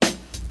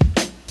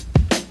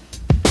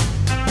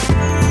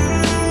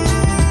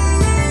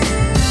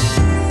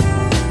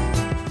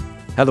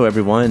Hello,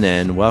 everyone,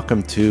 and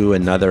welcome to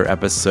another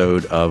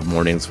episode of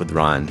Mornings with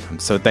Ron. I'm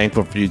so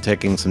thankful for you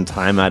taking some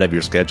time out of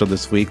your schedule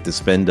this week to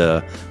spend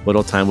a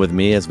little time with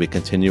me as we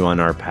continue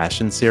on our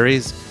Passion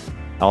series.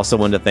 I also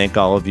want to thank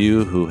all of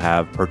you who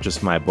have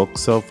purchased my book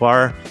so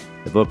far.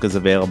 The book is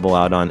available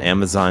out on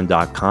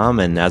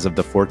Amazon.com, and as of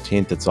the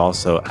 14th, it's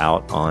also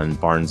out on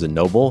Barnes &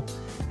 Noble.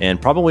 And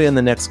probably in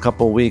the next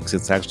couple of weeks,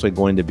 it's actually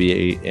going to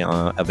be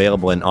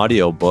available in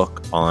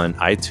audiobook on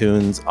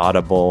iTunes,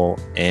 Audible,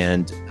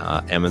 and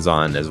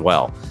Amazon as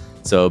well.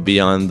 So be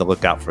on the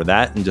lookout for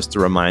that. And just a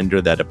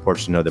reminder that a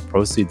portion of the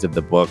proceeds of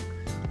the book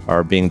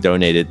are being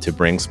donated to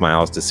Bring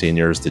Smiles to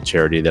Seniors, the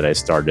charity that I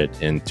started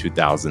in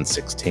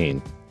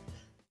 2016.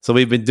 So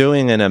we've been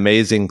doing an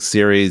amazing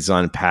series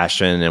on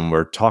passion, and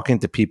we're talking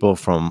to people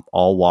from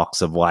all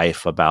walks of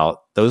life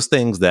about those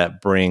things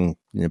that bring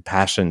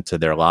passion to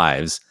their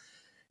lives.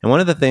 And one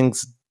of the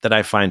things that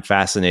I find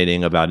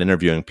fascinating about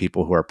interviewing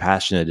people who are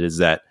passionate is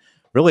that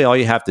really all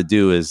you have to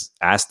do is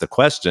ask the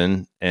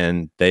question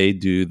and they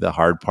do the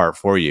hard part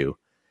for you.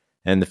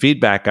 And the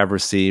feedback I've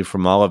received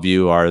from all of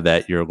you are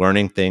that you're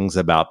learning things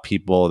about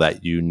people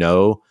that you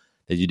know,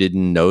 that you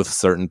didn't know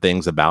certain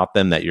things about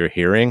them that you're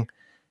hearing.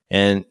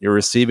 And you're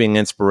receiving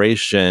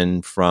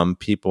inspiration from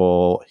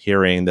people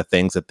hearing the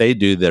things that they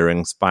do that are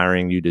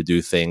inspiring you to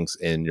do things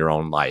in your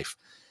own life.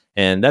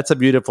 And that's a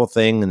beautiful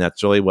thing. And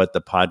that's really what the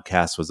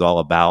podcast was all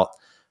about.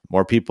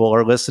 More people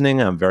are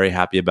listening. I'm very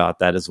happy about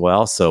that as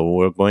well. So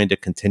we're going to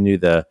continue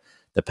the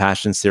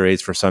Passion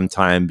series for some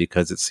time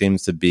because it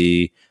seems to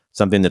be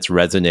something that's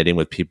resonating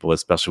with people,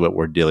 especially what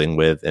we're dealing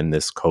with in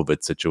this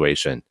COVID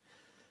situation.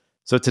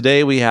 So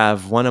today we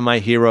have one of my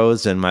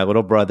heroes and my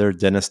little brother,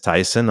 Dennis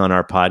Tyson, on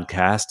our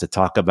podcast to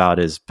talk about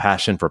his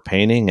passion for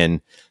painting and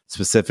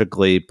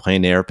specifically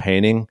plein air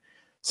painting.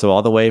 So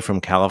all the way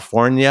from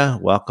California,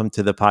 welcome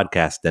to the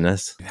podcast,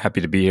 Dennis.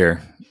 Happy to be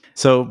here.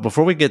 So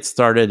before we get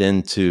started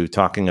into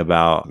talking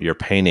about your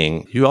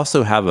painting, you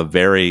also have a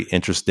very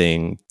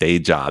interesting day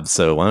job.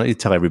 So why don't you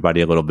tell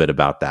everybody a little bit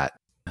about that?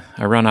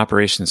 I run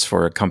operations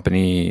for a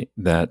company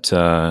that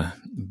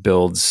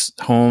builds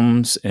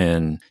homes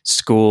and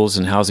schools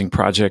and housing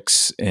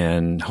projects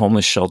and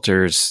homeless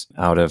shelters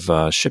out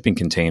of shipping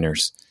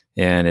containers.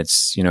 And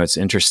it's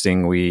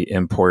interesting. We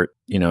import,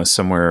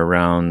 somewhere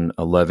around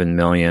 11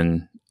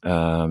 million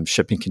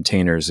shipping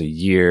containers a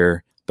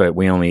year, but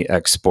we only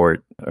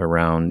export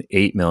around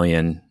 8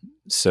 million.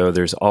 So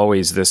there's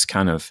always this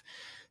kind of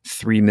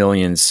 3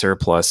 million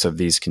surplus of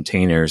these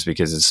containers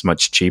because it's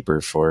much cheaper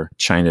for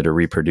China to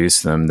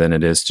reproduce them than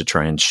it is to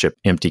try and ship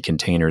empty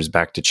containers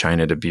back to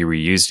China to be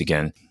reused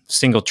again.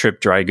 Single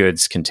trip dry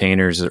goods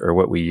containers are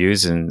what we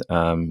use, and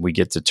we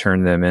get to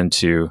turn them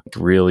into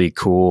really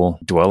cool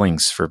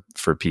dwellings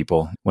for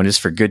people. When it's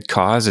for good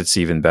cause, it's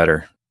even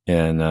better.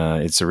 And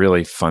it's a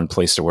really fun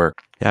place to work.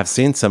 Yeah, I've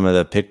seen some of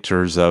the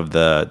pictures of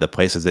the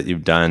places that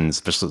you've done,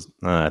 especially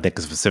I think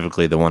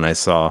specifically the one I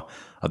saw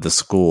of the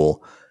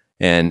school.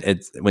 And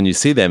it's when you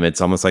see them,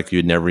 it's almost like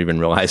you'd never even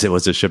realize it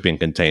was a shipping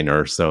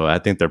container. So I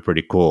think they're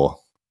pretty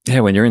cool. Yeah,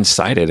 when you're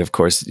inside it, of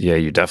course,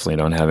 you definitely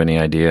don't have any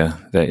idea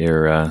that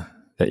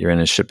you're in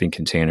a shipping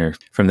container.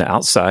 From the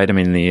outside, I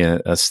mean, the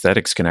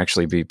aesthetics can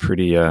actually be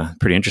pretty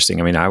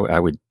interesting. I mean, I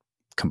would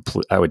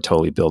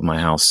totally build my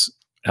house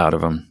out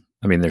of them.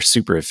 I mean, they're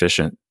super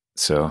efficient.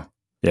 So,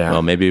 yeah.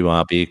 Well, maybe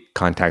I'll be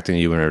contacting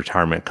you when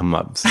retirement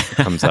comes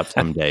up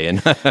someday. And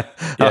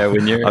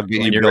when you're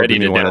ready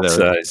to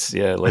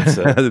downsize,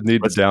 let's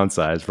need to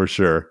downsize for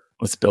sure.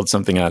 Let's build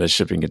something out of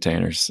shipping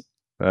containers.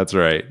 That's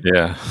right.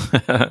 Yeah.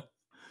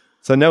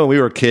 So, when we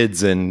were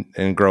kids and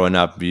growing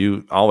up,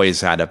 you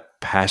always had a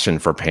passion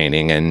for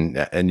painting,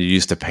 and you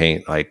used to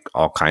paint like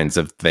all kinds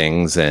of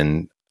things.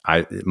 And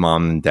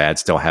Mom and Dad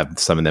still have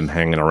some of them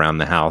hanging around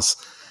the house.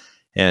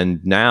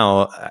 And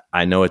now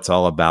I know it's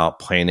all about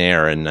plein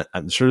air, and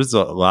I'm sure there's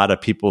a lot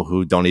of people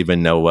who don't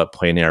even know what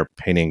plein air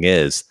painting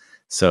is.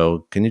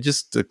 So can you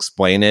just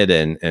explain it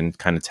and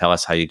kind of tell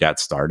us how you got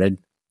started?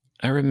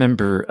 I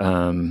remember,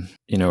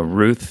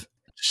 Ruth,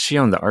 she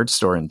owned the art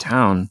store in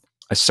town.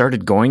 I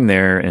started going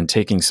there and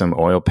taking some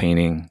oil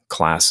painting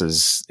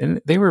classes,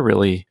 and they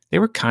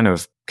were kind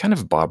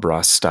of Bob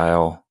Ross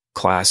style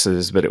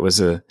classes, but it was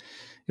an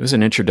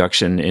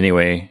introduction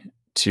anyway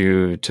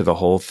to the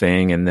whole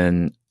thing. And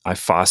then I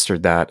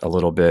fostered that a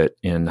little bit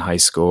in high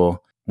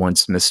school.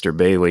 Once Mr.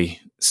 Bailey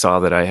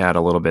saw that I had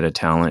a little bit of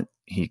talent,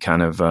 he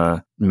kind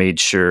of made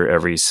sure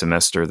every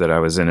semester that I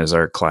was in his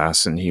art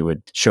class, and he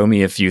would show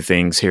me a few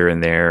things here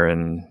and there.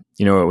 And,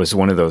 it was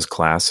one of those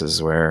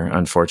classes where,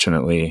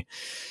 unfortunately,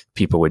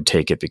 people would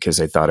take it because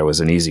they thought it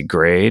was an easy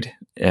grade,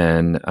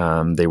 and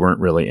they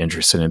weren't really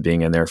interested in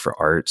being in there for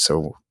art.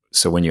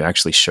 So when you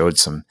actually showed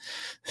some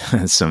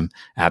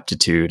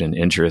aptitude and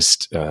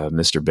interest,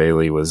 Mr.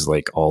 Bailey was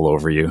like all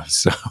over you.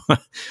 So,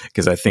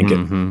 because I think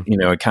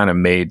it kind of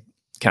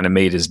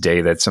made his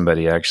day that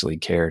somebody actually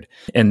cared.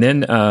 And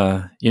then,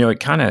 it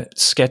kind of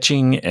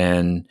sketching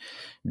and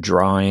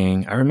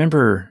drawing. I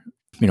remember,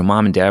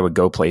 Mom and Dad would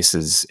go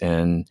places,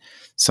 and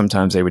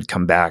sometimes they would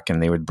come back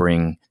and they would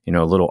bring,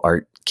 little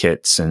art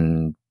kits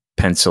and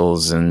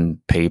pencils and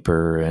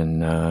paper,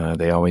 and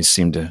they always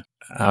seem to.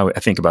 I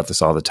think about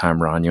this all the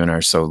time, Ron. You and I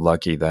are so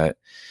lucky that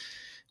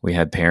we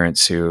had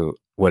parents who,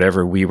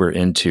 whatever we were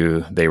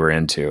into, they were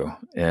into,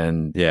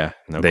 and yeah,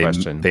 no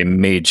question. They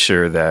made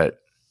sure that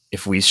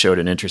if we showed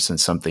an interest in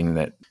something,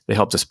 that they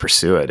helped us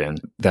pursue it,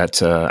 and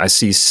that I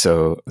see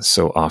so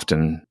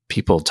often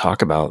people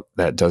talk about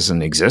that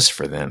doesn't exist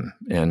for them,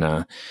 and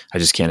I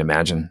just can't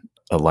imagine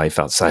a life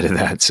outside of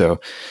that. So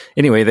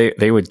anyway,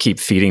 they would keep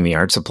feeding me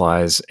art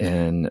supplies,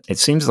 and it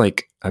seems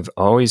like I've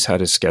always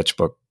had a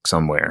sketchbook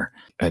somewhere.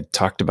 I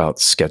talked about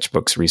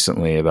sketchbooks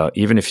recently, about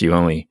even if you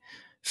only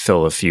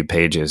fill a few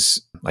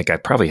pages, like I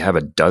probably have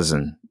a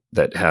dozen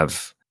that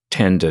have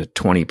 10 to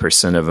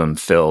 20% of them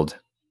filled.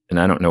 And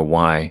I don't know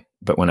why,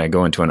 but when I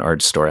go into an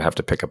art store, I have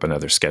to pick up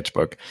another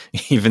sketchbook,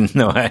 even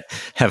though I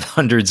have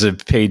hundreds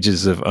of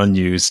pages of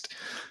unused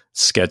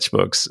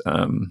sketchbooks.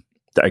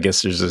 I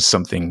guess there's just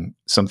something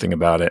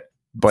about it.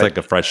 But it's like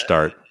a fresh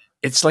start.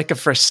 It's like a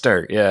fresh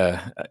start.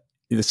 Yeah.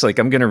 It's like,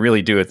 I'm going to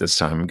really do it this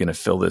time. I'm going to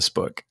fill this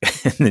book.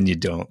 And then you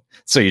don't.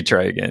 So you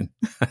try again.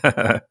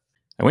 I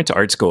went to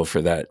art school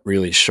for that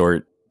really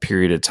short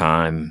period of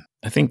time.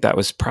 I think that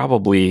was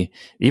probably,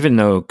 even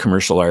though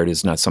commercial art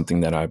is not something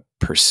that I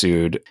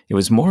pursued, it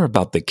was more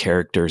about the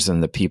characters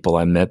and the people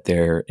I met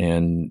there,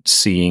 and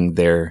seeing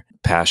their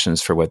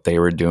passions for what they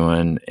were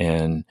doing,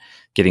 and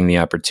getting the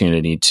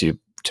opportunity to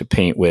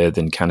paint with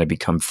and kind of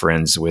become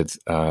friends with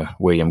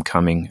William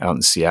Cumming out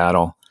in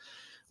Seattle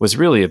was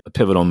really a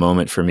pivotal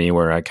moment for me,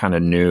 where I kind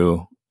of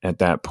knew at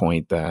that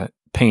point that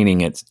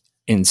painting it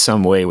in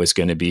some way was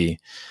going to be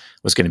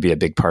a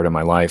big part of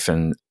my life.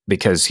 And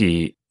because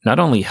he not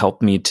only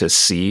helped me to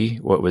see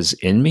what was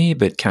in me,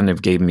 but kind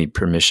of gave me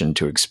permission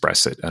to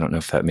express it. I don't know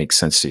if that makes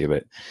sense to you,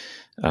 but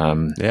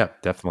yeah,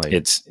 definitely.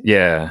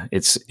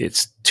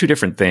 It's two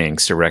different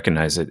things, to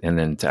recognize it and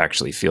then to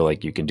actually feel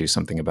like you can do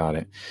something about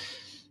it.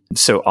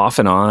 So off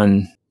and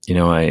on,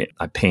 I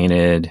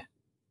painted.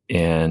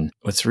 And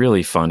what's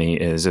really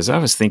funny is, as I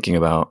was thinking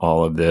about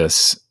all of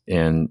this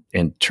and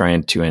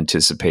trying to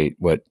anticipate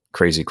what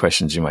crazy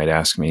questions you might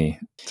ask me,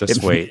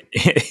 wait.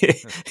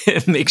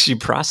 It makes you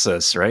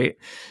process, right?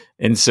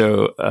 And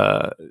so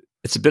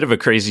it's a bit of a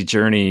crazy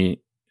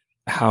journey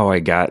how I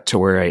got to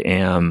where I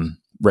am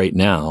right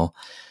now.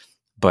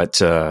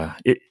 But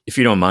if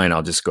you don't mind,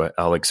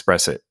 I'll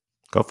express it.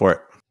 Go for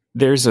it.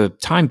 There's a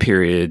time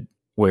period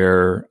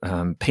where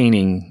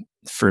painting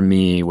for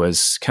me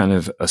was kind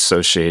of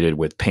associated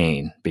with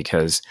pain,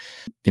 because,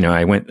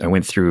 I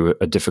went through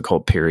a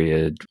difficult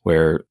period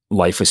where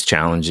life was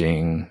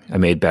challenging. I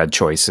made bad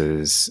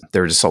choices.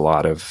 There were just a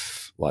lot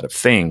of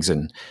things.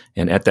 And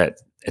at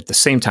the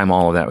same time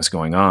all of that was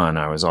going on,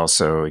 I was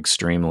also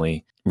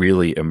extremely,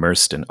 really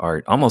immersed in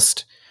art,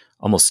 almost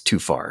too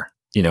far.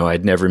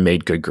 I'd never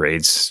made good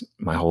grades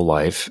my whole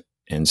life.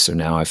 And so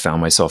now I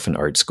found myself in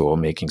art school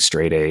making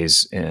straight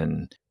A's,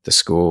 and the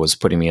school was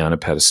putting me on a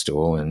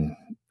pedestal and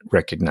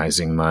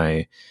recognizing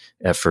my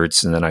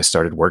efforts. And then I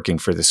started working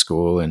for the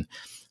school.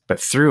 But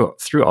through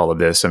all of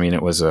this,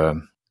 it was I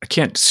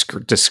can't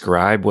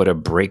describe what a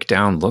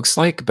breakdown looks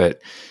like,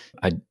 but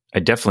I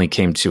definitely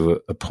came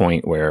to a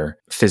point where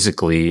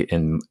physically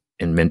and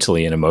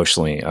mentally and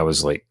emotionally, I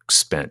was like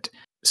spent.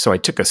 So I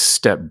took a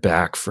step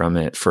back from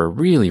it for a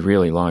really,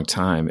 really long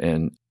time.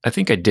 And I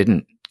think I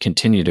didn't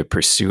continue to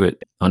pursue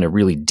it on a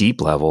really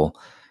deep level,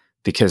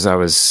 because I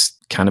was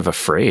kind of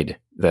afraid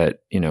that,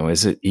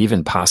 is it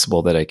even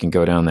possible that I can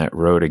go down that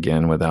road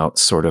again without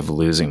sort of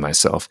losing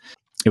myself?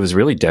 It was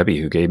really Debbie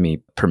who gave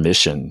me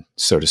permission,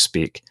 so to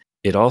speak.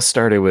 It all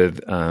started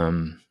with,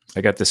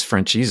 I got this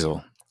French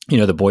easel.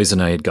 The boys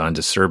and I had gone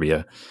to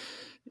Serbia,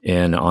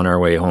 and on our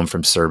way home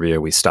from Serbia,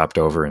 we stopped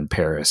over in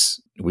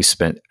Paris. We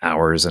spent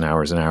hours and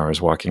hours and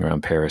hours walking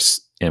around Paris,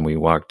 and we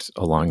walked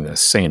along the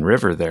Seine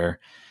River there.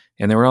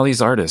 And there were all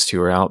these artists who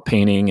were out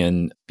painting,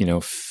 and,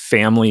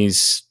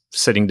 families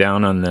sitting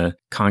down on the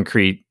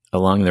concrete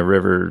along the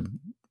river,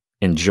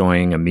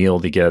 enjoying a meal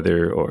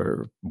together,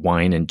 or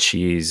wine and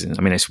cheese. And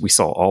we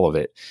saw all of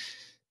it.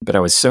 But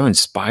I was so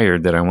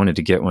inspired that I wanted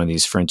to get one of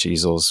these French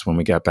easels when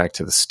we got back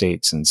to the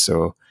States. And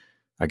so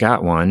I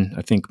got one.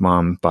 I think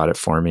Mom bought it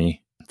for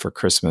me for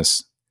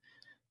Christmas.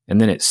 And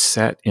then it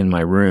sat in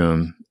my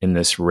room in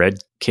this red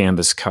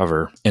canvas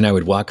cover, and I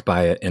would walk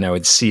by it and I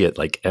would see it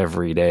like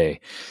every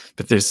day.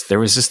 But there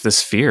was just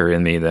this fear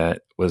in me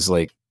that was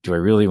like, do I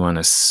really want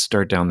to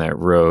start down that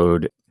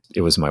road?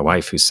 It was my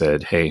wife who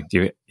said, hey,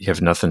 you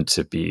have nothing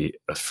to be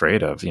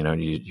afraid of.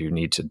 You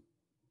need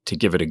to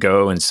give it a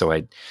go. And so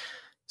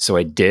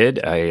I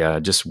did. I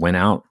just went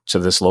out to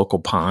this local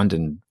pond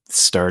and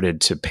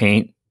started to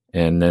paint.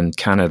 And then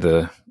kind of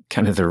the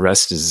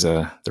rest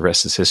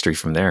is history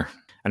from there.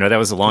 I know that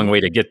was a long way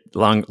to get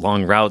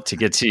long route to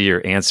get to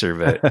your answer,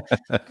 but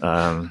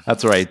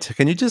that's right.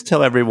 Can you just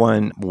tell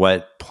everyone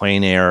what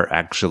plein air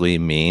actually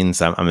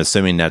means? I'm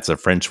assuming that's a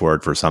French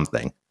word for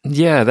something.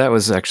 Yeah, that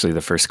was actually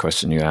the first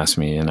question you asked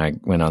me, and I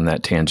went on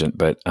that tangent.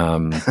 But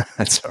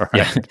that's all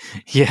right.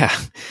 Yeah.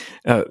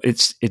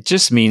 It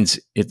just means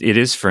it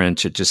is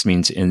French. It just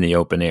means in the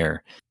open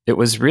air. It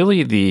was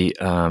really the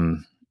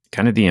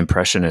kind of the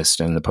impressionists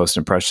and the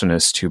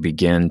post-impressionists who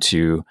began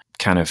to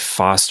kind of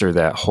foster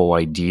that whole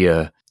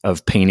idea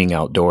of painting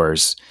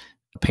outdoors,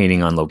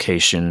 painting on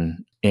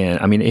location. And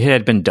I mean, it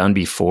had been done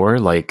before,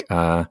 like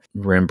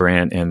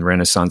Rembrandt and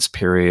Renaissance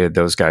period.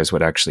 Those guys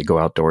would actually go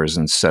outdoors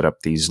and set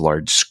up these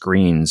large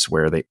screens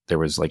where there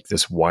was like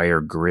this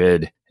wire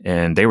grid.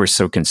 And they were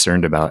so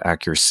concerned about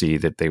accuracy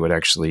that they would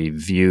actually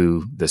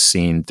view the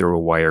scene through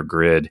a wire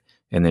grid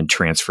and then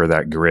transfer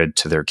that grid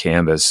to their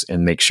canvas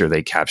and make sure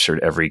they captured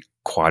every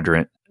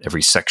quadrant,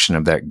 every section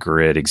of that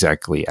grid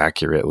exactly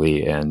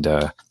accurately. And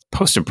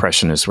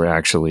post-impressionists were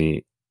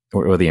actually,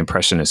 or the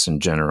impressionists in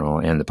general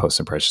and the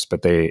post-impressionists,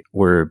 but they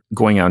were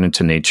going out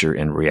into nature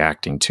and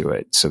reacting to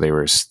it. So they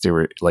were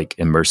like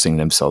immersing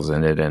themselves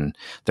in it, and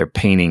their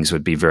paintings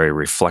would be very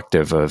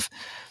reflective of,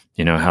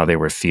 you know, how they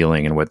were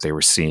feeling and what they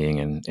were seeing.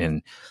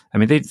 And I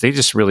mean, they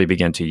just really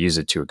began to use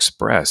it to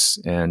express.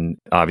 And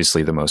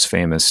obviously the most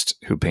famous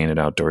who painted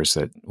outdoors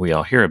that we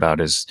all hear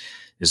about is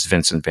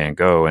Vincent van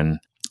Gogh.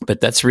 But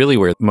that's really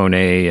where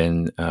Monet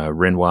and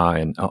Renoir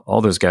and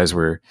all those guys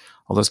were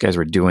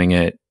doing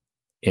it.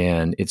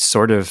 And it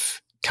sort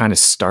of kind of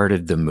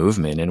started the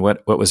movement. And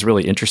what was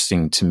really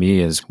interesting to me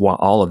is while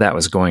all of that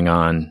was going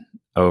on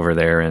over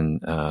there in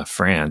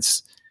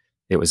France,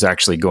 it was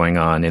actually going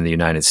on in the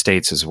United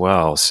States as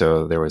well.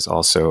 So there was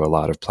also a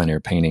lot of plein air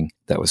painting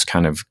that was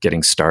kind of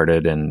getting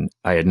started. And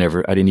I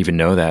didn't even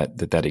know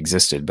that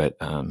existed. But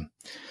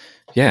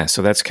yeah,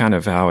 so that's kind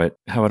of how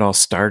it all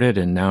started.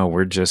 And now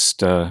we're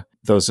just,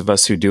 those of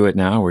us who do it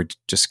now, we're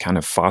just kind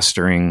of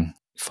fostering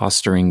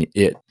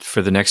it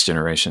for the next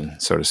generation,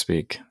 so to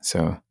speak.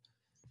 So,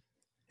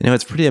 you know,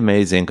 it's pretty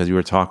amazing because you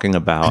were talking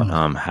about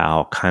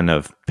how kind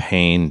of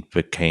pain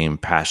became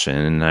passion.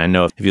 And I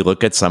know if you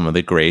look at some of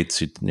the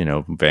greats, you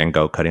know, Van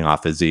Gogh cutting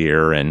off his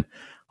ear and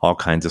all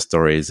kinds of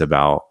stories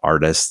about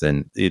artists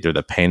and either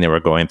the pain they were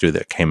going through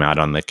that came out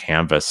on the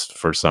canvas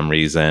for some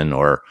reason,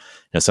 or,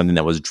 you know, something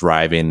that was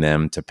driving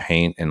them to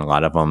paint. And a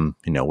lot of them,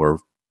 you know, were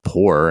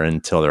poor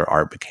until their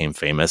art became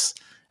famous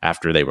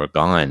after they were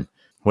gone.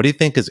 What do you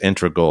think is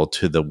integral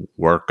to the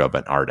work of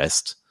an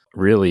artist?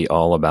 Really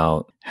all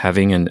about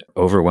having an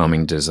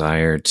overwhelming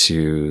desire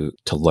to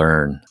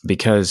learn,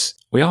 because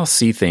we all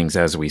see things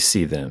as we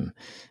see them.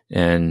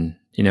 And,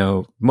 you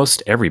know,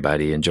 most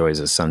everybody enjoys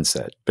a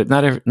sunset, but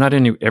not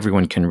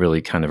everyone can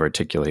really kind of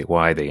articulate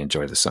why they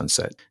enjoy the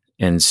sunset.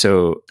 And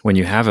so when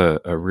you have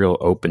a real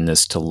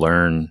openness to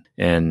learn,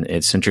 and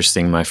it's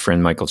interesting, my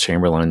friend Michael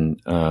Chamberlain,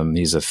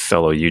 he's a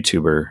fellow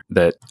YouTuber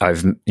that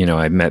I've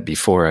met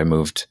before I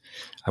moved.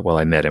 Well,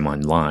 I met him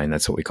online.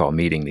 That's what we call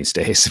meeting these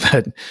days.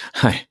 But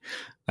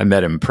I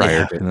met him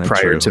prior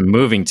to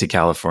moving to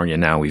California.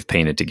 Now we've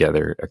painted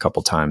together a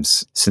couple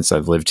times since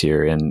I've lived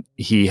here. And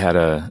he had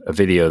a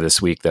video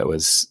this week that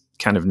was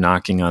kind of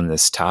knocking on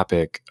this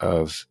topic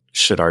of,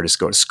 should artists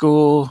go to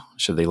school?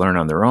 Should they learn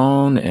on their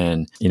own?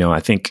 And, you know, I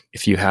think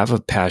if you have a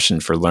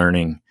passion for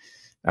learning,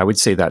 I would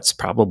say that's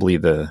probably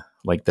the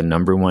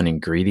number one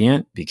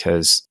ingredient,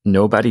 because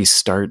nobody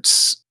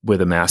starts with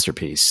a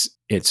masterpiece.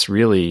 It's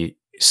really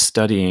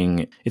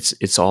studying.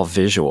 It's all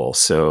visual.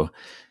 So,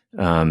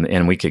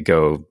 and we could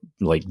go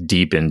like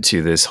deep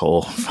into this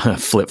whole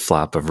flip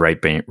flop of right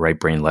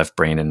brain, left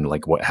brain, and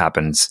like what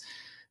happens,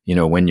 you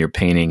know, when you're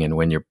painting and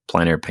when you're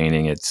plein air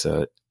painting. It's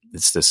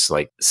this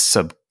like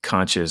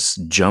subconscious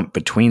jump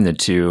between the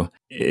two.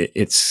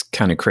 It's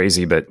kind of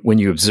crazy, but when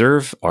you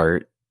observe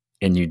art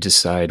and you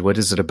decide, what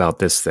is it about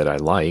this that I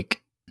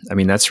like? I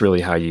mean, that's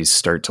really how you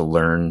start to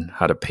learn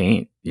how to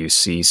paint. You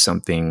see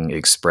something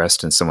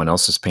expressed in someone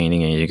else's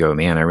painting and you go,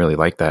 man, I really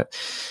like that.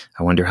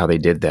 I wonder how they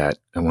did that.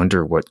 I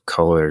wonder what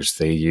colors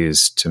they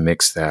used to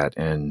mix that.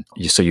 And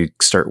so you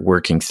start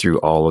working through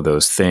all of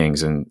those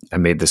things. And I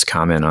made this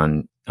comment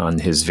on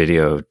his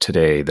video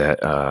today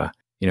that,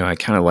 you know, I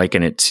kind of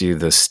liken it to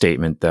the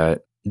statement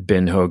that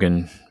Ben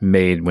Hogan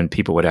made when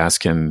people would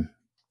ask him,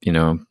 you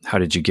know, how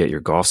did you get your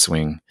golf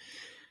swing?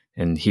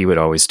 And he would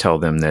always tell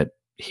them that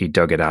he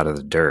dug it out of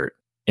the dirt.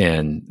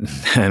 And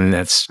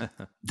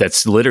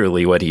that's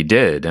literally what he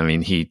did. I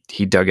mean, he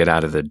dug it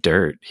out of the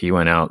dirt. He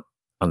went out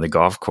on the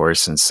golf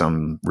course in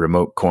some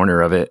remote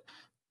corner of it,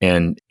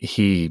 and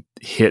he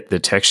hit the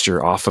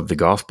texture off of the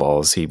golf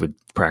balls. He would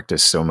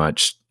practice so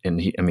much.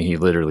 And he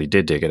literally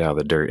did dig it out of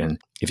the dirt. And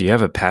if you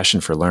have a passion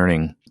for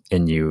learning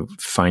and you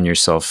find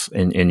yourself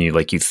and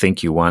you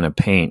think you want to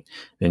paint,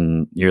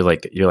 then you're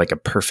like a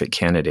perfect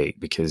candidate,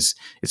 because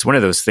it's one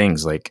of those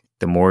things, like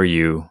the more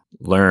you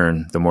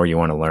learn, the more you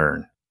want to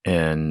learn.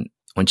 And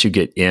once you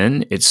get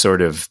in, it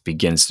sort of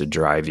begins to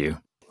drive you.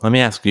 Let me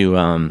ask you,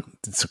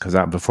 because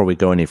before we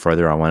go any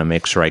further, I want to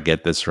make sure I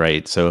get this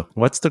right. So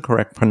what's the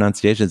correct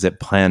pronunciation? Is it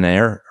plein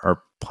air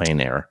or plein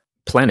air?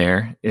 Plein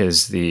air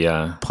is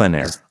the plein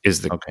air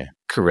is the okay.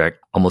 Correct.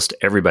 Almost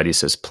everybody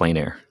says plein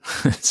air.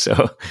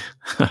 So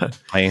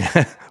plain,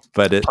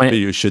 but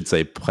you should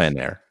say plein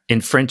air.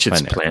 In French,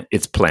 it's plein.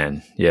 It's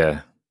plein.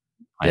 Yeah.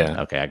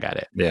 Yeah. Okay, I got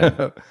it.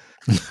 Yeah.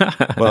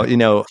 Well, you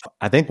know,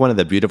 I think one of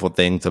the beautiful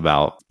things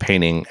about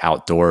painting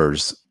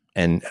outdoors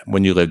And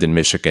when you lived in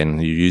Michigan,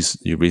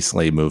 you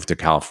recently moved to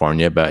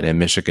California, but in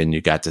Michigan,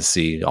 you got to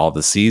see all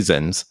the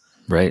seasons.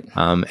 Right.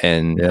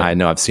 And Yeah. I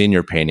know I've seen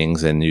your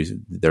paintings, and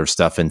there's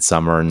stuff in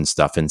summer and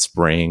stuff in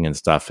spring and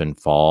stuff in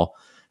fall.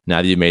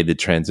 Now that you made the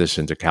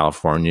transition to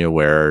California,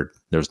 where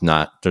there's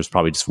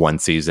probably just one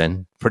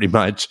season, pretty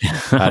much,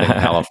 out in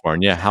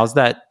California. How's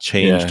that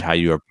changed how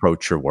you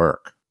approach your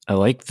work? I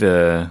like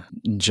the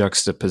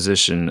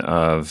juxtaposition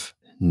of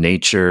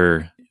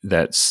nature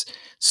that's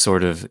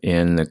sort of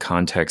in the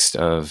context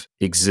of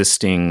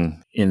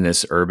existing in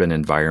this urban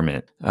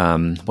environment.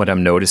 What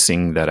I'm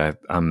noticing that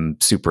I'm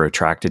super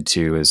attracted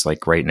to is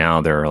like right now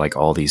there are like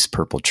all these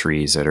purple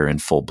trees that are in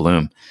full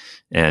bloom,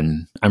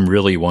 and I'm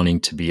really wanting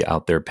to be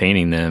out there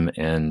painting them.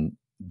 And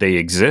they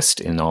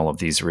exist in all of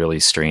these really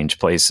strange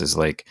places,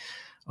 like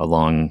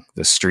along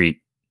the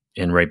street,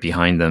 and right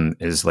behind them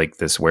is like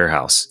this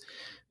warehouse.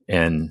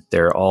 And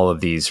there are all of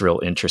these real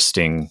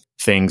interesting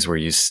things where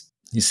you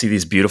see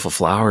these beautiful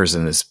flowers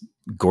and this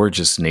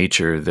gorgeous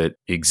nature that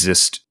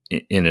exist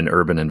in an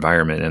urban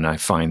environment. And I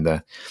find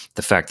the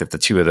fact that the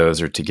two of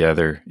those are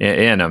together,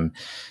 and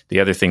the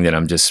other thing that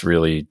I'm just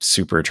really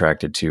super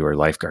attracted to are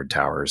lifeguard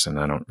towers. And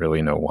I don't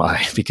really know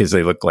why, because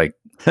they look like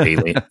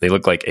they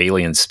look like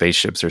alien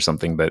spaceships or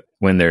something. But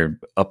when they're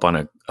up on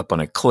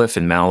a cliff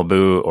in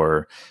Malibu,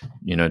 or,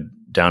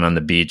 down on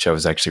the beach, I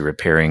was actually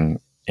repairing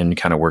and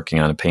kind of working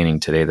on a painting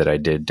today that I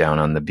did down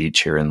on the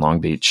beach here in Long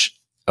Beach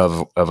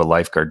of a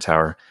lifeguard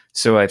tower.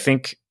 So I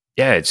think,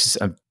 it's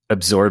just I'm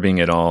absorbing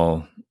it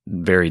all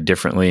very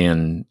differently.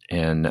 And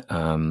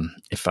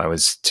if I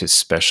was to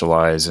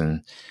specialize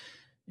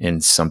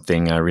in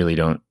something, I really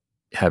don't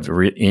have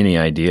any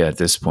idea at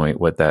this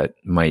point what that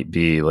might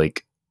be.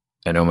 Like,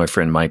 I know my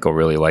friend Michael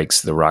really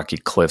likes the rocky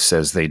cliffs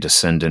as they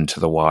descend into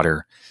the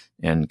water,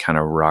 and kind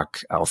of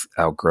rock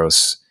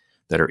outgrowths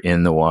that are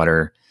in the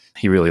water.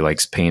 He really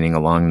likes painting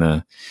along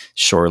the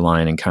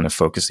shoreline and kind of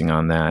focusing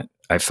on that.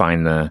 I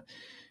find the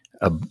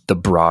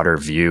broader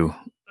view,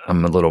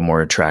 I'm a little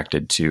more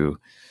attracted to,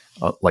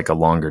 like a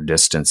longer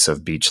distance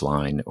of beach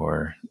line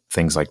or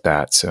things like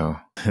that. So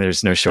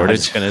there's no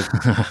shortage. I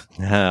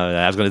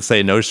was going to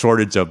say no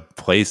shortage of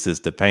places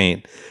to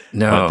paint.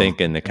 No, I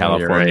think in the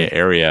California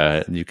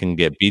area, you can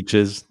get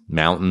beaches,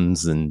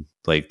 mountains, and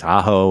Lake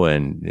Tahoe,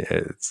 and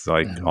it's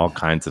like all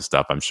kinds of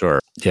stuff, I'm sure.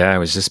 Yeah, I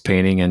was just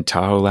painting in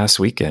Tahoe last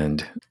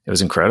weekend. It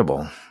was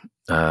incredible.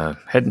 One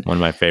of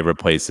my favorite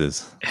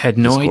places. Had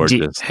no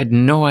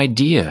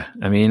idea.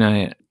 I mean,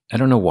 I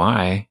don't know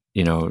why,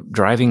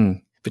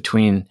 driving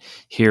between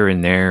here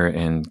and there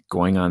and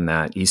going on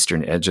that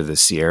eastern edge of the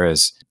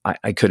Sierras,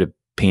 I could have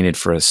painted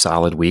for a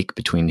solid week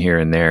between here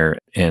and there.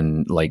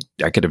 And like,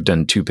 I could have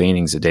done 2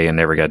 paintings a day and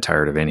never got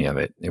tired of any of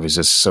it. It was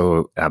just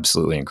so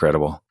absolutely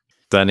incredible.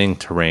 Stunning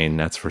terrain,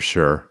 that's for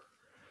sure.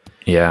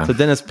 Yeah. So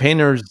then as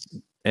painters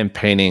and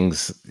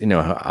paintings,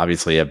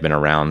 obviously have been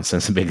around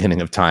since the beginning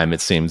of time,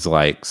 it seems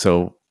like.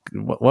 So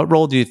what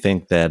role do you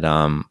think that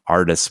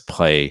artists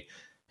play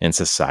in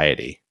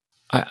society?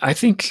 I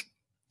think,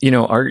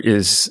 art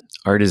is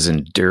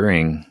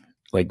enduring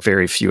like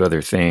very few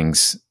other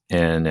things.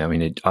 And I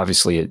mean,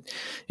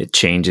 it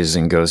changes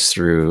and goes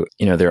through,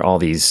 there are all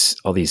these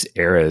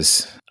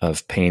eras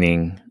of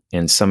painting,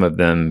 and some of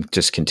them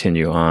just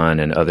continue on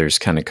and others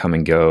kind of come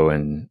and go.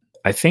 And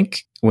I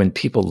think when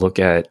people look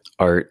at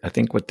art, I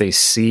think what they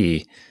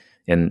see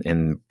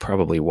and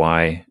probably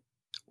why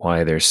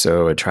they're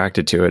so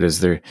attracted to it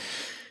is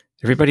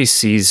everybody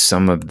sees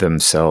some of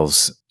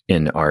themselves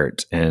in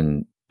art.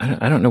 And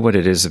I don't know what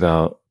it is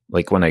about,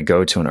 like when I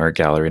go to an art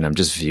gallery and I'm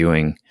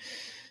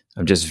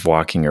just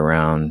walking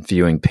around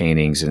viewing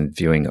paintings and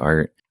viewing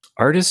art.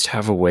 Artists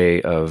have a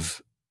way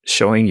of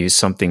showing you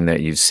something that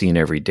you've seen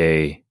every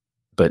day,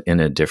 but in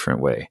a different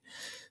way.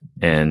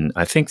 And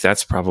I think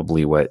that's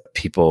probably what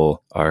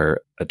people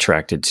are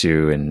attracted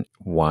to, and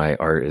why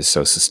art is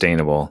so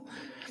sustainable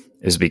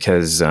is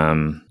because,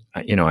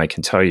 I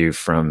can tell you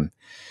from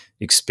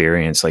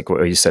experience, like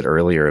what you said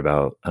earlier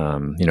about,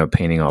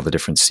 painting all the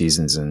different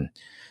seasons in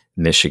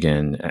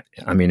Michigan.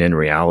 I mean, in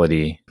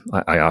reality,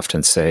 I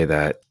often say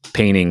that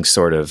painting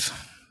sort of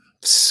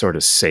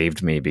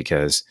saved me,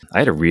 because I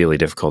had a really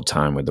difficult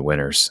time with the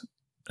winters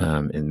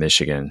in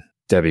Michigan.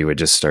 Debbie would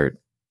just start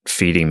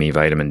feeding me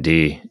vitamin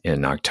D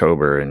in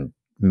October and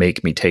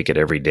make me take it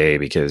every day,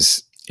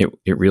 because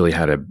it really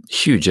had a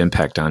huge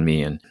impact on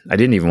me. And I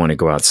didn't even want to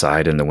go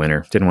outside in the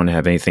winter. Didn't want to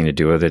have anything to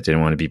do with it.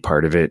 Didn't want to be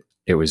part of it.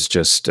 It was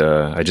just,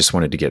 I just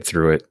wanted to get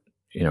through it.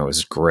 It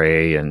was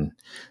gray and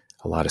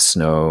a lot of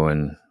snow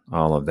and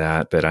all of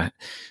that.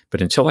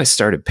 But until I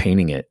started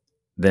painting it,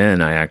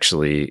 then I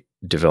actually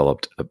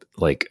developed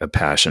a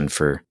passion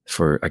for,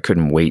 I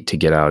couldn't wait to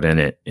get out in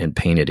it and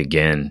paint it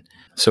again.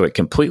 So it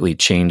completely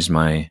changed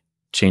my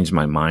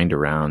mind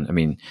around. I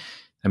mean,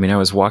 I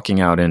was walking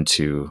out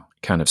into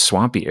kind of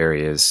swampy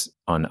areas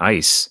on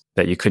ice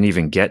that you couldn't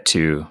even get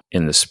to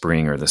in the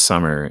spring or the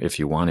summer if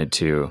you wanted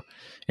to.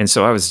 And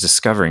so I was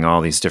discovering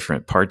all these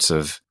different parts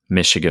of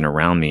Michigan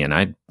around me. And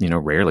I,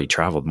 rarely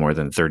traveled more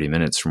than 30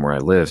 minutes from where I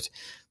lived,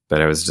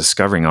 but I was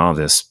discovering all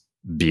this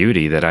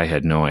beauty that I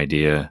had no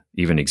idea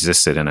even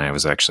existed, and I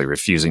was actually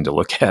refusing to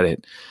look at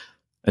it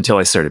until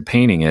I started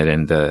painting it.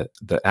 And the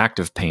act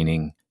of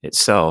painting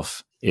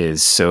itself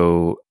is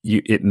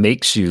it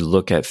makes you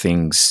look at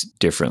things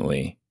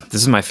differently.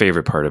 This is my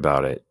favorite part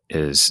about it,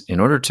 is in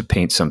order to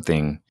paint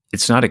something,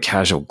 it's not a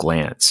casual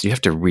glance. You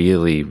have to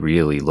really,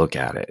 really look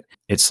at it.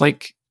 It's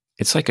like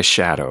a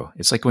shadow.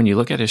 It's like when you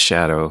look at a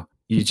shadow,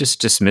 you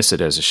just dismiss it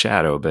as a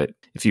shadow. But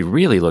if you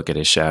really look at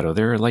a shadow,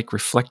 there are like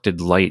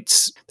reflected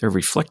lights, there are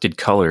reflected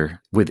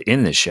color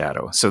within the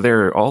shadow. So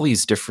there are all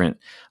these different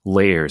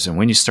layers. And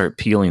when you start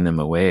peeling them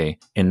away,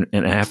 and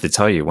I have to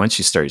tell you, once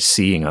you start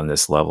seeing on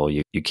this level,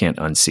 you can't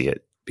unsee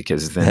it,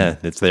 because then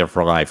it's there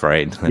for life,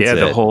 right?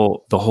 That's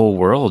the whole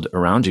world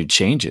around you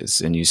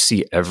changes and you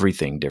see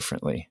everything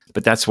differently.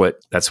 But that's what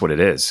it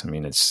is. I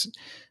mean, it's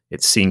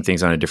seeing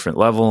things on a different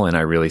level. And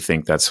I really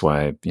think that's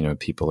why,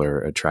 people are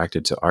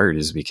attracted to art,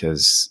 is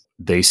because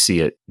they see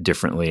it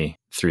differently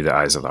through the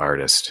eyes of the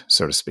artist,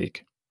 so to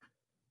speak.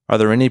 Are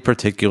there any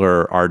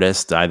particular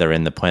artists, either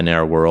in the plein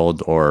air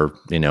world or,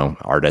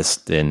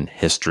 artists in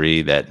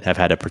history, that have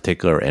had a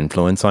particular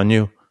influence on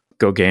you?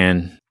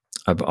 Gauguin,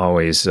 I've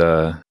always,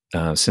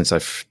 since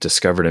I've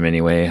discovered him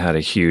anyway, had a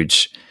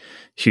huge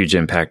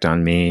impact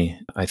on me.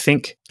 I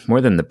think more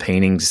than the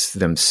paintings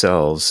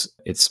themselves,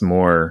 it's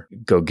more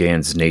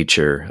Gauguin's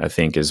nature, I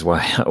think, is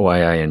why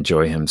I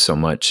enjoy him so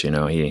much.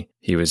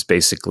 He was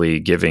basically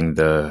giving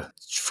the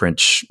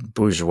French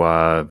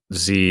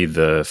bourgeoisie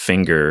the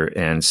finger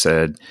and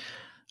said,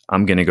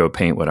 I'm going to go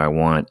paint what I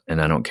want,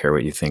 and I don't care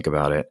what you think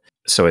about it.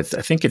 So I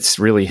think it's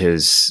really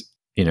his,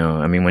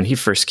 when he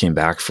first came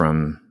back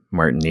from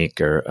Martinique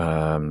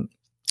or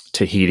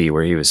Tahiti,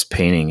 where he was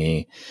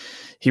painting,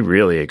 he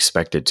really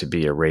expected to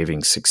be a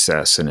raving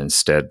success, and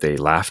instead they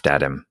laughed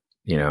at him,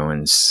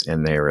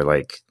 and they were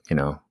like,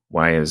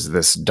 why is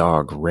this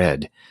dog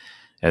red,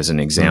 as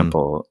an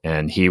example?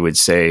 And he would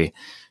say,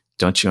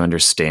 don't you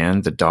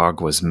understand? The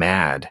dog was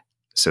mad,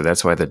 so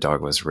that's why the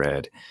dog was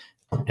red.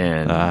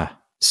 And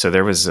so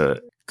there was a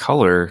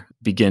color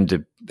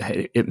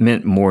it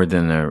meant more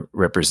than a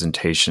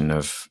representation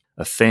of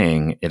a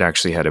thing. It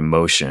actually had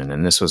emotion,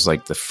 and this was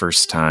like the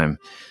first time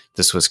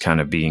this was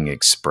kind of being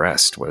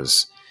expressed,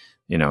 was,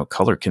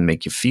 color can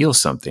make you feel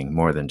something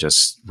more than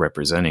just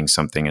representing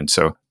something. And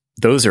so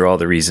those are all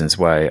the reasons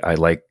why I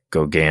like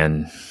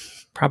Gauguin,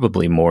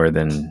 probably more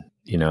than,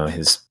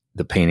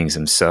 the paintings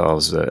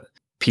themselves.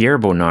 Pierre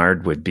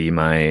Bonnard would be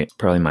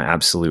probably my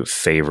absolute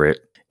favorite.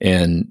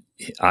 And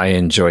I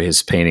enjoy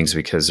his paintings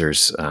because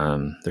there's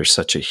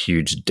such a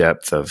huge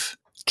depth of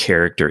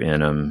character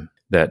in them,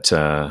 that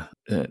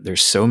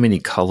there's so many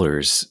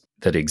colors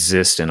that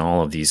exist in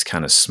all of these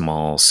kind of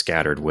small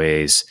scattered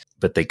ways,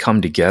 but they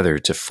come together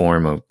to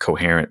form a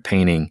coherent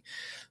painting.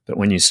 But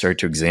when you start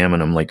to examine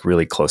them like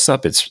really close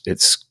up,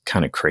 it's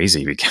kind of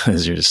crazy,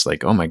 because you're just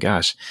like, oh my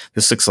gosh,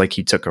 this looks like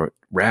he took a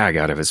rag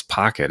out of his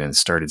pocket and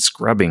started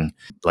scrubbing,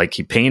 like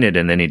he painted,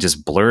 and then he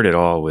just blurred it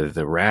all with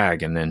the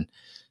rag, and then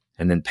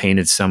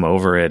painted some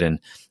over it. And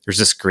there's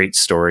this great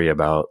story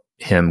about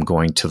him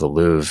going to the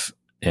Louvre,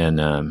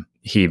 and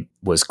he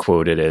was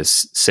quoted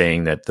as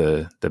saying that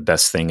the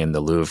best thing in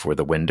the Louvre were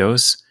the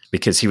windows,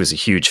 because he was a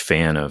huge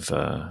fan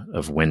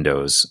of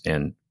windows,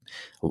 and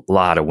a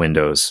lot of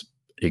windows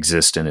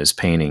exist in his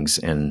paintings,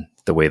 and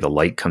the way the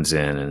light comes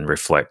in and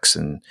reflects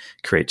and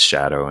creates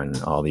shadow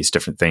and all these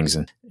different things.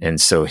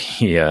 And so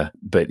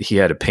but he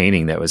had a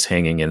painting that was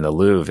hanging in the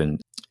Louvre,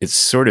 and it's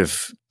sort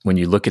of, when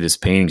you look at his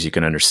paintings, you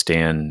can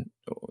understand,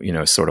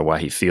 sort of why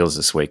he feels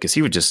this way, because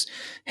he would just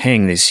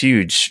hang these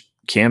huge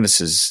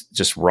canvases,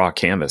 just raw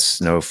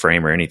canvas, no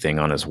frame or anything,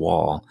 on his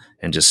wall,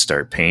 and just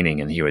start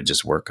painting, and he would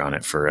just work on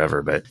it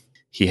forever. But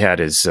he had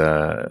his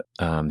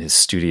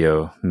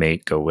studio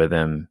mate go with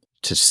him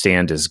to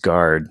stand as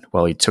guard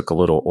while he took a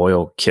little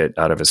oil kit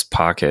out of his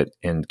pocket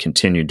and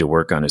continued to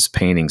work on his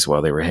paintings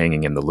while they were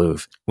hanging in the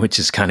Louvre, which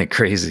is kind of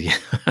crazy.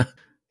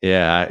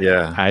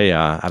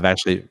 I've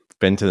actually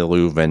been to the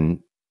Louvre,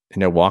 and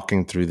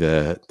walking through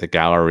the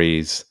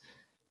galleries,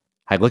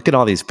 I look at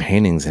all these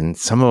paintings, and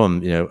some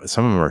of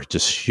them are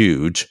just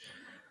huge,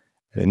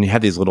 and you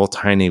have these little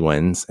tiny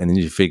ones, and then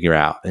you figure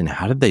out, and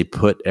how did they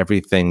put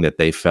everything that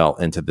they felt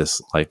into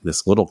this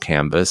little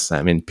canvas?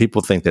 I mean,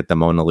 people think that the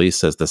Mona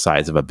Lisa is the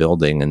size of a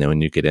building, and then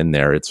when you get in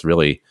there, it's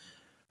really,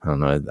 I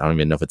don't know, I don't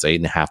even know if it's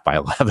 8.5 by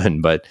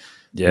 11, but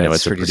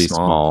it's a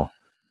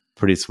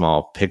pretty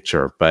small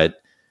picture.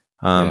 But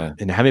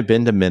and having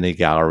been to many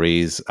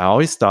galleries, I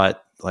always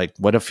thought, like,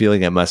 what a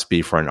feeling it must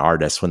be for an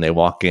artist when they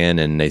walk in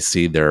and they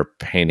see their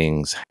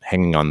paintings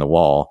hanging on the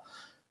wall.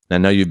 And I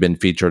know you've been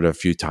featured a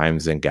few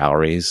times in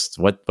galleries.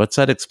 What's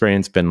that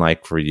experience been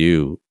like for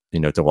you,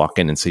 to walk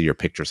in and see your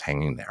pictures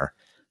hanging there?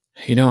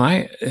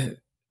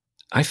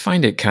 I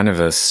find it kind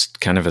of a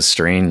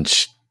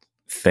strange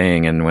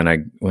thing. And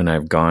when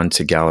I've gone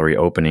to gallery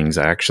openings,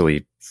 I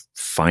actually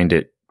find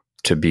it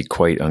to be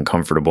quite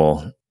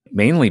uncomfortable,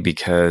 mainly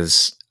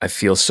because I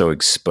feel so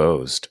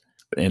exposed.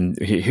 And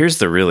here's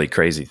the really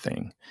crazy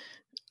thing.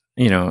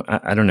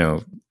 I don't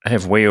know. I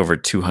have way over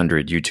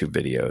 200 YouTube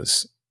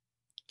videos.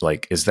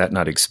 like, is that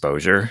not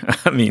exposure?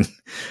 I mean,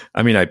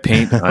 I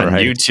paint on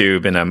Right.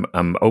 YouTube, and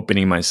I'm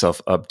opening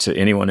myself up to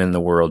anyone in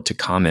the world to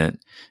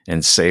comment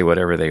and say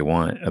whatever they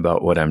want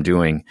about what I'm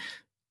doing.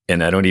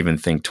 And I don't even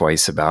think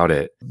twice about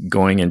it.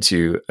 Going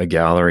into a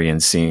gallery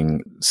and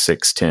seeing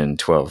 6, 10,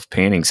 12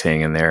 paintings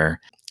hanging there,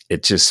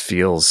 it just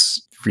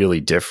feels really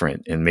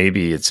different. And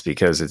maybe it's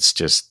because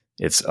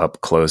it's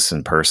up close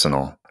and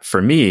personal.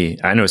 For me,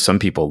 I know some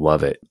people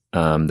love it,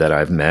 that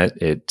I've met.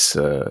 It's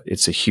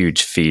a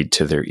huge feed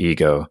to their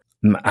ego.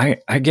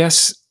 I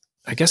guess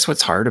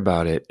what's hard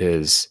about it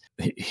is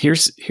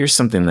here's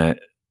something that,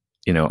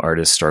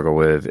 artists struggle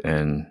with.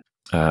 And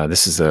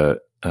this is a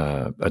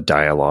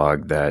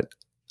dialogue that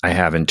I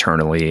have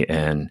internally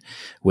and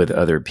with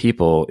other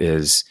people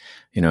is,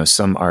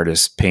 some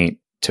artists paint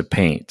to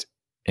paint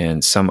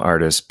and some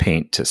artists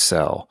paint to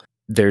sell.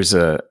 There's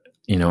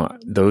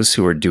those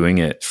who are doing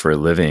it for a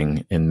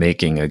living and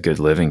making a good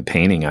living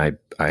painting, I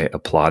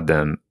applaud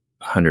them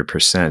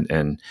 100%.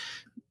 And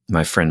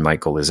my friend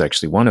Michael is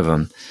actually one of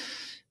them.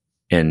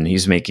 And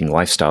he's making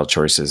lifestyle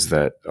choices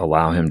that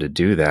allow him to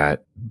do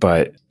that.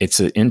 But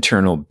it's an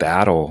internal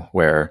battle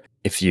where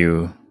if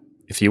you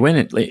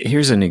went and,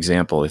 here's an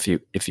example. If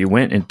you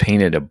went and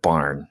painted a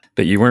barn,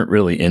 but you weren't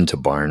really into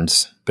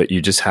barns, but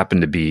you just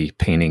happened to be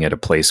painting at a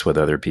place with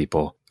other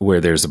people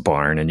where there's a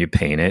barn and you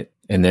paint it.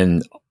 And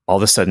then all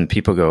of a sudden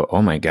people go,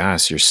 oh my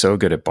gosh, you're so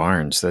good at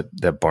barns.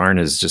 That barn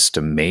is just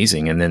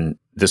amazing. And then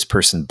this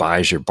person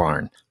buys your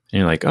barn and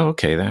you're like, oh,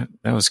 okay, that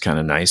was kind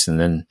of nice. And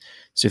then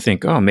so you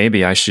think, oh,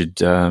 maybe I should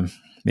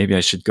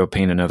go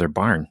paint another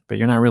barn, but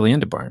you're not really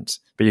into barns,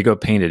 but you go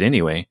paint it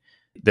anyway.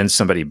 Then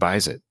somebody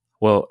buys it.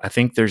 Well, I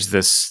think there's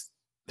this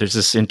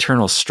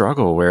internal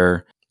struggle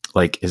where,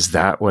 like, is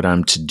that what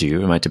I'm to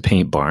do? Am I to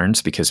paint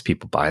barns because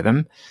people buy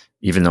them,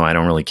 even though I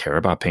don't really care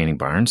about painting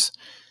barns?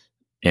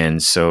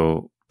 And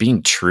so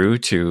being true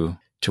to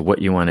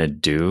what you want to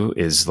do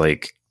is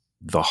like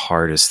the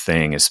hardest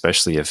thing,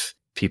 especially if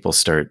people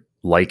start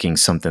liking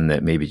something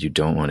that maybe you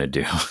don't want to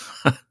do.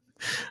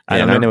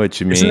 I know what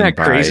you mean. Isn't that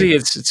crazy?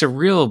 It's a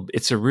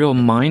real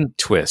mind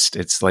twist.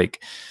 It's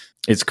like,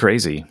 it's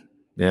crazy.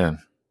 Yeah.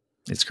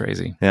 It's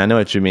crazy. Yeah, I know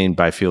what you mean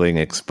by feeling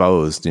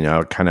exposed.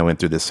 I kind of went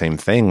through the same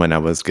thing when I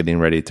was getting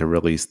ready to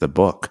release the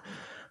book.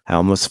 I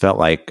almost felt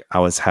like I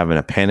was having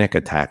a panic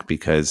attack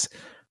because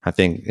I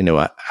think,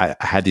 I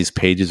had these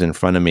pages in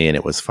front of me and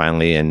it was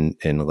finally in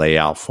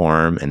layout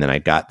form. And then I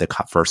got the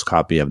first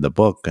copy of the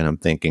book and I'm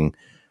thinking,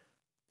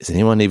 is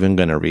anyone even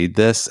going to read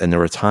this? And there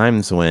were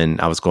times when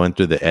I was going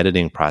through the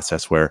editing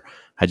process where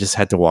I just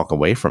had to walk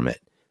away from it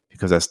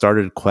because I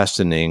started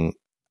questioning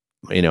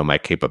my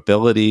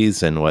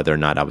capabilities and whether or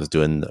not I was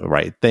doing the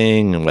right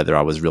thing and whether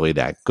I was really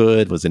that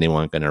good. Was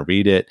anyone going to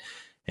read it?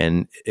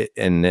 And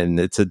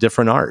it's a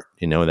different art,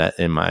 that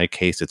in my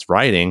case, it's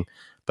writing,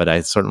 but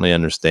I certainly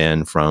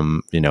understand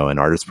from, an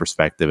artist's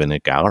perspective in a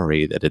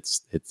gallery that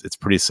it's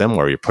pretty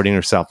similar. You're putting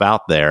yourself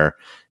out there,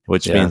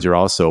 which means you're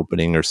also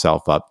opening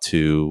yourself up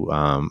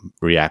to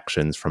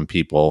reactions from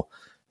people,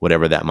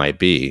 whatever that might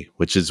be,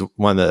 which is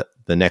one of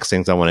the next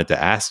things I wanted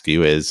to ask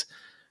you is,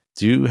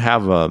 do you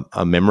have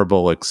a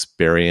memorable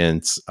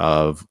experience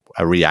of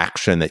a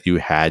reaction that you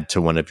had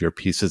to one of your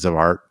pieces of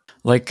art?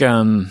 Like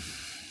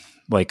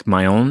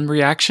my own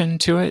reaction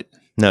to it?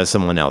 No,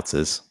 someone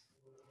else's.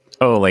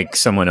 Oh, like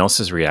someone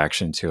else's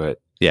reaction to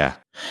it. Yeah.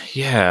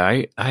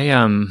 Yeah.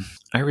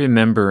 I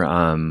remember,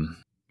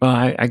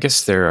 well, I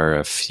guess there are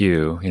a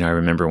few. I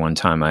remember one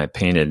time I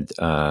painted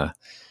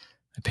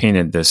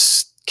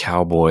this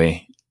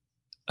cowboy.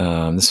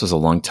 This was a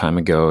long time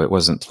ago. It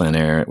wasn't plein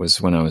air. It was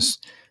when I was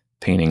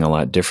painting a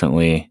lot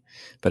differently,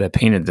 but I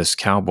painted this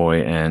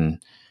cowboy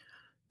and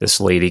this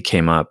lady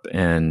came up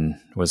and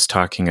was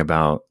talking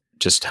about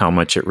just how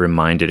much it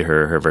reminded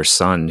her of her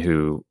son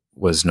who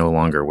was no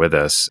longer with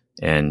us.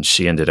 And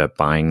she ended up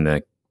buying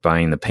the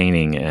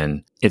painting.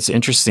 And it's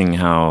interesting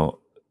how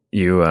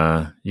you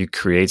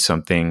create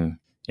something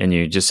and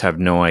you just have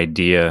no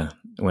idea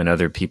when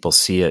other people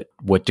see it,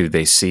 what do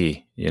they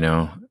see,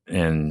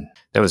 and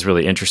that was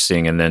really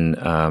interesting. And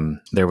then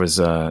there was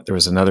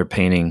another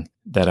painting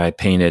that I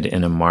painted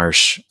in a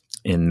marsh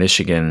in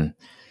Michigan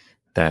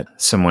that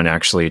someone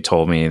actually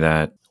told me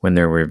that when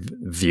they were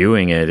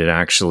viewing it, it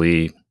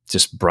actually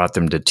just brought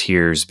them to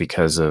tears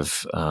because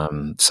of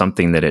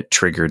something that it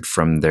triggered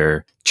from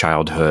their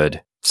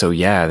childhood. So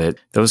yeah, that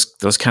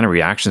those kind of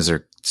reactions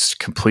are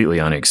completely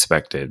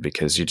unexpected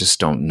because you just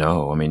don't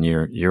know. I mean,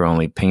 you're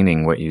only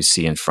painting what you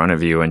see in front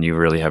of you, and you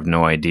really have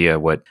no idea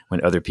when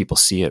other people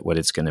see it, what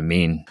it's going to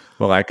mean.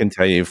 Well, I can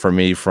tell you, for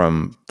me,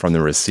 from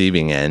the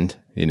receiving end,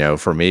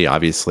 for me,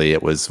 obviously,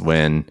 it was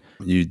when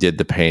you did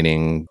the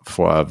painting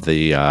of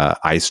the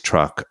ice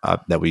truck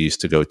that we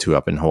used to go to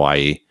up in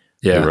Hawaii.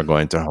 Yeah. We were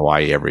going to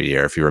Hawaii every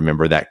year. If you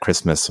remember that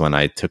Christmas when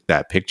I took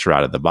that picture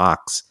out of the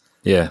box,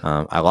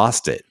 I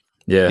lost it.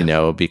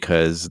 Yeah.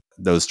 Because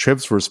those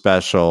trips were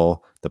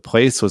special. The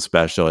place was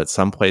special. It's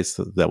some place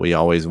that we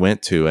always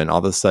went to. And all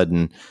of a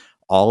sudden,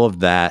 all of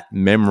that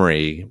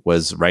memory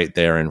was right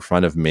there in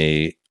front of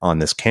me on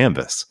this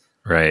canvas.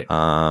 Right.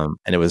 And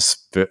it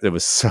was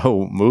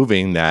so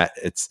moving that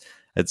it's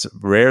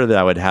rare that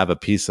I would have a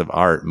piece of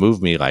art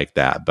move me like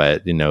that.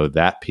 But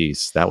that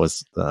piece, that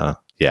was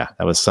that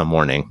was some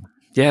morning.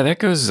 Yeah, that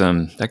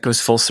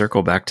goes full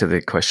circle back to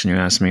the question you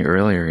asked me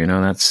earlier.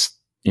 That's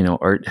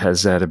art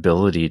has that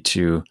ability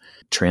to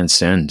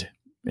transcend,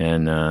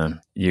 and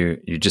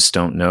you just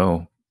don't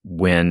know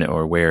when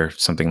or where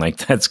something like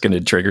that's going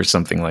to trigger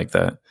something like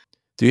that.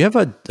 Do you have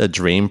a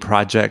dream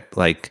project,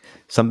 like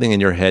something in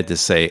your head to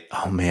say,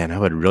 oh man, I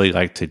would really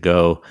like to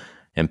go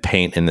and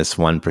paint in this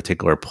one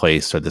particular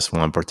place or this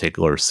one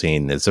particular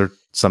scene? Is there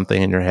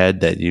something in your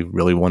head that you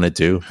really want to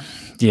do?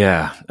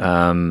 Yeah.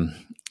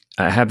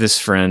 I have this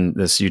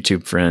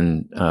YouTube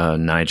friend,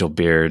 Nigel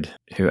Beard,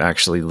 who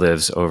actually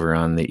lives over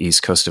on the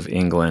east coast of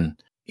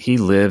England. He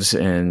lives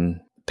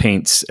and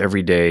paints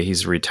every day.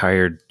 He's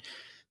retired.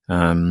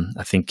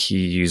 I think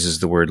he uses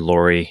the word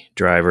lorry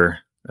driver.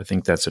 I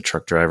think that's a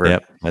truck driver.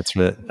 Yep, that's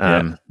it.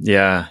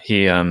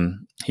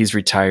 He's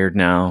retired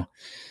now,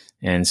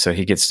 and so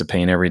he gets to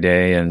paint every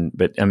day.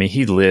 But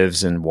he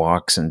lives and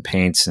walks and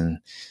paints, and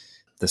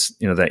this,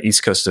 that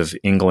east coast of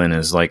England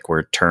is like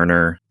where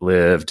Turner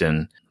lived,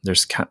 and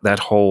there's that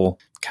whole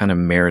kind of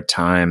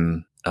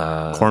maritime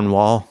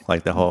Cornwall,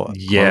 like the whole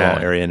Cornwall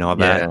area and all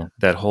that. Yeah,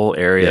 that whole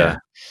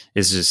area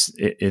is just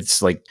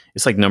it's like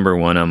number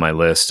one on my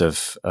list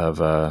of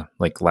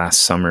like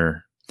last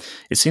summer.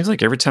 It seems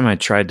like every time I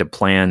tried to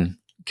plan,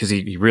 because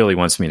he really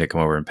wants me to come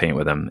over and paint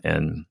with him,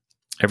 and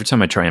every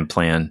time I try and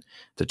plan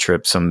the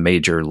trip, some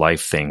major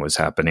life thing was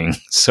happening.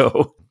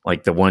 So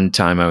like the one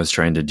time I was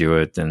trying to do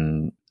it,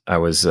 and I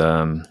was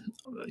all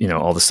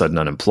of a sudden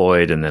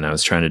unemployed, and then I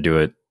was trying to do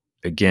it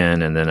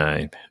again, and then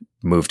I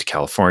moved to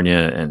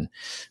California, and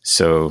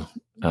so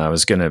I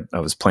was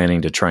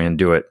planning to try and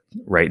do it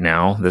right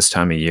now this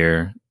time of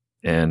year,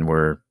 and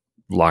we're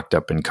locked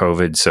up in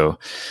COVID. So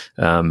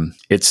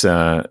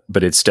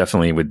but it's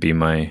definitely would be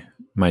my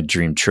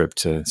dream trip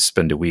to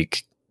spend a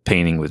week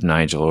painting with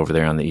Nigel over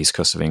there on the east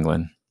coast of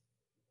England.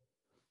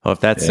 Well, if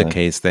that's the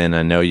case, then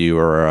I know you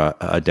are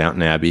a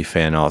Downton Abbey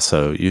fan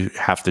also. You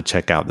have to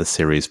check out the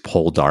series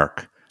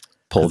Poldark.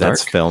 Poldark?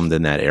 That's filmed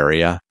in that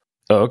area.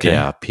 Oh, okay.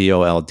 Yeah,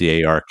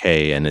 Poldark,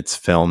 and it's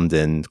filmed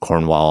in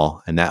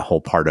Cornwall and that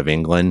whole part of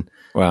England.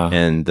 Wow.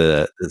 And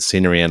the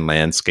scenery and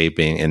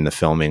landscaping in the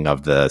filming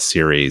of the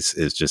series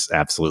is just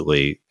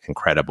absolutely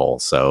incredible.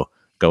 So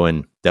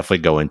definitely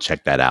go and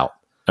check that out.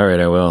 All right,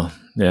 I will.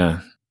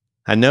 Yeah.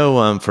 I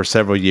know for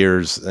several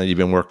years you've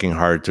been working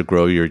hard to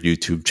grow your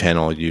YouTube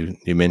channel. You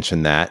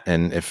mentioned that,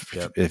 and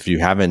if you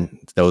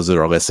haven't, those that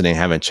are listening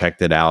haven't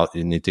checked it out,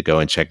 you need to go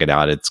and check it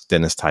out. It's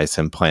Dennis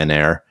Tyson Plein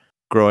Air.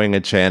 Growing a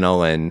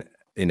channel and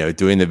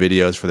doing the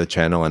videos for the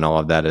channel and all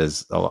of that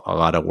is a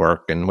lot of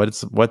work. And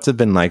what's it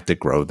been like to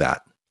grow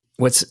that?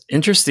 What's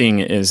interesting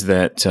is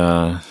that,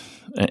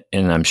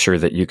 and I'm sure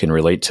that you can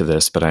relate to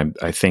this, but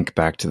I think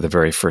back to the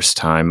very first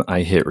time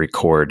I hit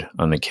record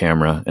on the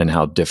camera and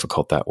how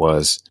difficult that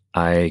was.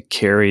 I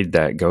carried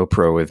that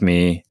GoPro with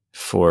me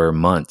for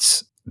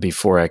months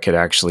before I could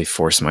actually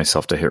force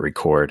myself to hit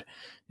record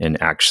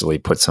and actually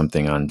put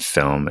something on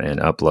film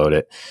and upload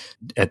it.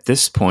 At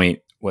this point,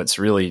 what's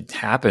really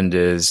happened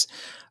is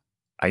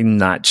I'm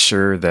not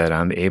sure that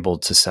I'm able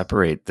to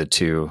separate the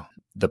two.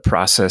 The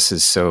process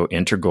is so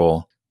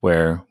integral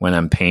where when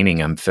I'm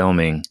painting, I'm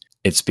filming.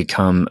 It's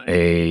become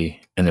an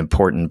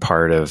important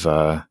part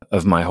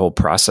of my whole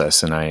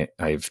process. And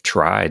I've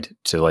tried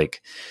to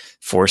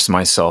force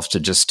myself to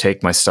just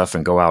take my stuff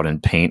and go out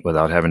and paint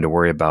without having to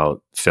worry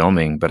about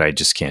filming, but I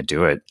just can't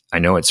do it. I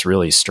know it's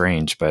really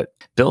strange, but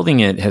building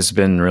it has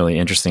been really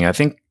interesting. I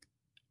think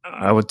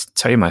I would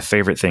tell you my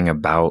favorite thing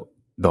about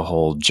the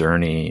whole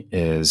journey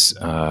is,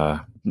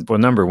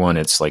 number one,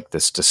 it's like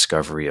this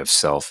discovery of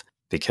self,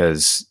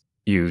 because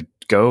you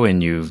go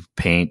and you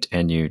paint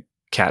and you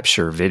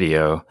capture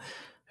video,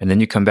 and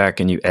then you come back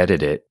and you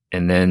edit it,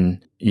 and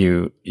then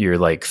you're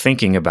like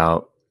thinking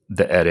about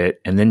the edit,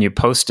 and then you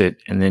post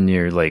it, and then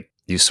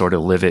you sort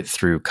of live it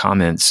through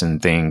comments and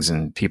things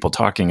and people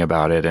talking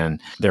about it. And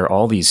there are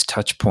all these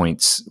touch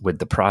points with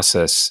the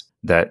process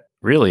that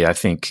really, I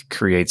think,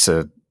 creates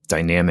a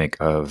dynamic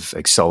of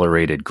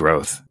accelerated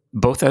growth,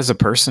 both as a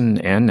person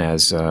and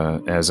as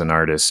an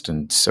artist.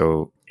 And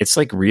so it's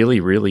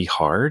really, really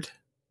hard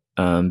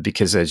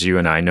because, as you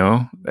and I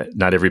know,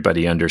 not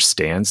everybody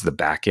understands the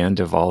back end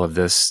of all of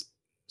this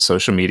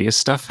social media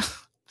stuff.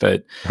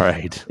 But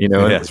right,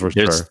 yes,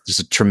 there's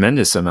a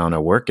tremendous amount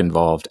of work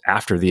involved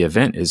after the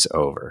event is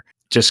over.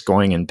 Just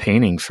going and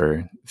painting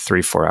for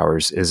 3-4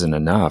 hours isn't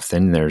enough.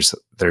 Then there's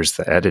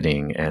the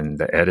editing and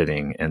the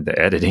editing and the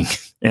editing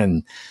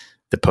and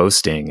the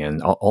posting,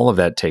 and all of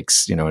that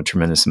takes a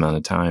tremendous amount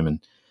of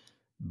time.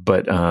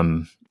 But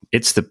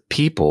it's the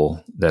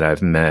people that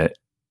I've met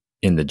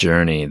in the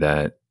journey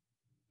that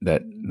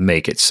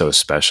make it so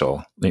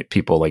special.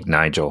 People like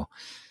Nigel,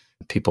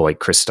 people like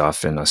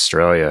Christoph in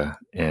Australia,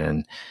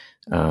 and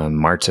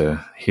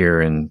Marta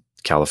here in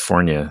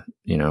California,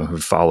 who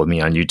followed me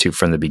on YouTube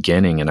from the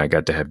beginning, and I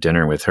got to have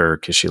dinner with her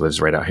because she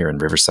lives right out here in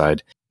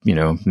Riverside.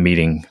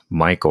 meeting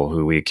Michael,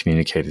 who we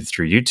communicated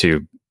through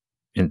YouTube,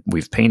 and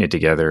we've painted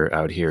together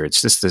out here.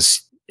 It's just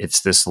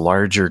this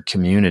larger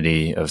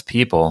community of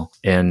people.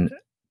 And,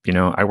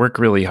 I work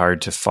really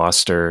hard to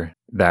foster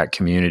that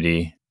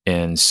community.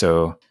 And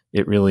so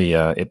it really,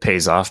 it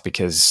pays off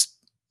because,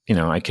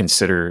 I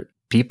consider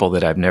people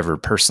that I've never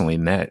personally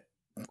met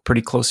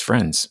pretty close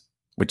friends,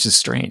 which is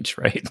strange,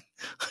 right?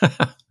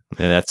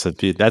 And that's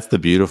the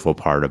beautiful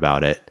part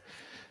about it.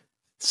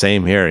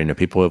 Same here.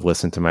 People who have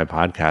listened to my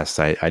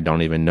podcast, I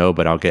don't even know,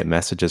 but I'll get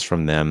messages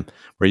from them.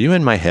 Were you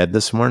in my head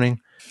this morning?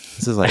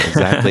 This is like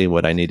exactly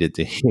what I needed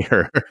to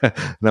hear.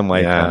 And I'm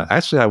like,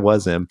 actually, I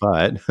wasn't,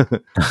 but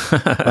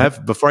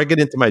before I get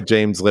into my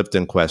James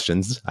Lipton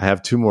questions, I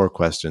have two more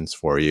questions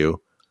for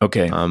you.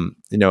 Okay.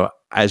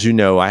 As you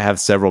know, I have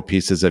several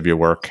pieces of your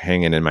work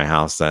hanging in my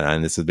house,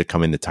 and this is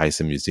becoming the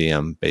Tyson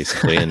Museum,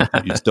 basically. And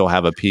you still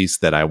have a piece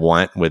that I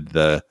want with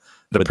the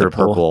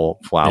purple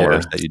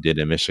flowers that you did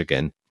in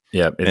Michigan.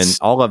 Yeah. And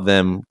all of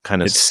them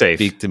kind of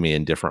speak to me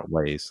in different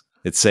ways.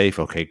 It's safe.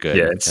 Okay, good.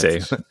 Yeah, it's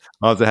safe.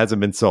 Well, it hasn't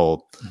been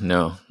sold.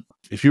 No.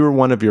 If you were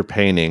one of your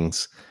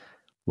paintings,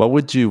 what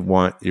would you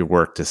want your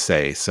work to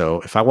say? So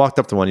if I walked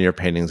up to one of your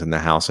paintings in the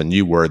house and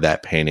you were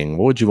that painting,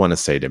 what would you want to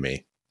say to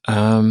me?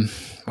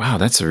 Wow,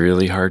 that's a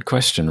really hard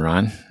question,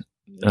 Ron.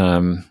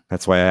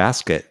 That's why I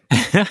ask it.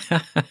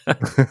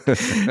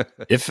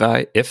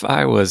 If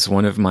I was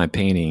one of my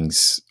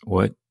paintings,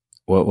 what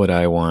would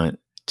I want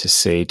to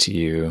say to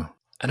you?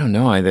 I don't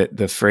know.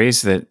 The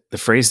phrase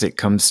that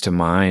comes to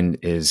mind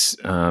is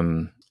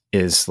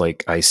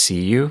like "I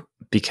see you,"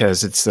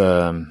 because it's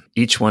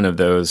each of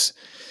those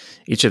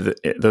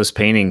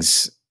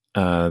paintings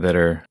that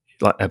are.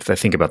 If I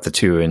think about the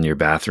two in your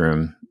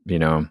bathroom,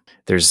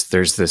 there's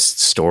this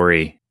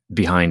story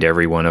behind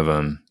every one of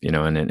them,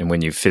 and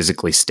when you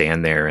physically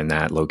stand there in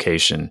that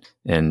location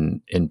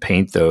and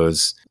paint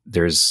those,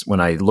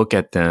 when I look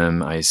at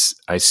them, I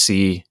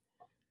see.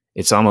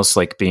 It's almost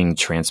like being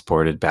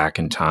transported back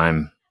in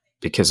time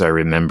because I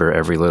remember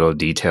every little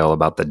detail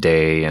about the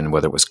day and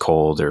whether it was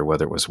cold or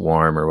whether it was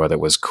warm or whether it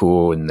was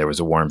cool and there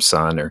was a warm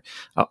sun or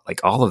like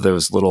all of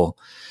those little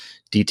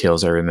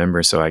details I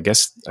remember. So I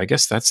guess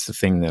that's the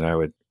thing that I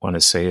would want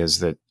to say is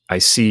that I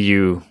see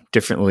you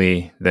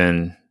differently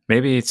than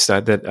maybe it's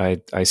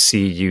that I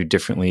see you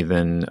differently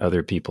than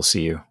other people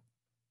see you.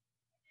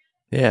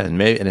 Yeah, and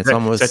it's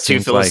almost is that too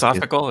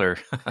philosophical or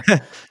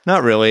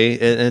not really.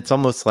 It's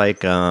almost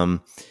like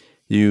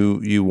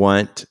you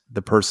want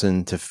the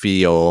person to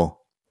feel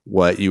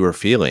what you were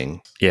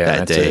feeling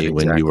that day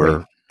when you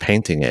were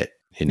painting it,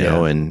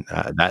 and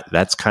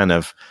that's kind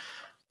of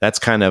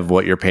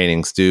what your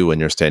paintings do when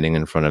you're standing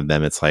in front of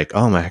them. It's like,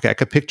 oh my, I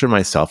could picture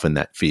myself in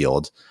that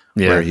field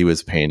where he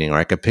was painting, or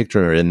I could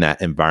picture her in that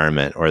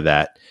environment, or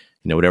that,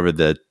 whatever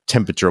the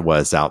temperature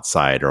was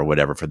outside or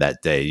whatever for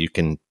that day, you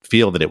can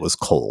feel that it was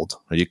cold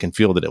or you can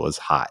feel that it was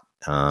hot.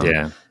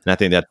 And I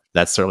think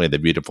that's certainly the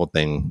beautiful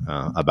thing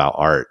about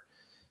art.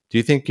 Do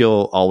you think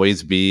you'll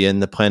always be in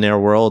the plein air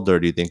world, or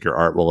do you think your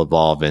art will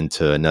evolve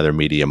into another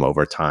medium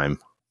over time?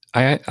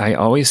 I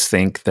always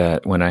think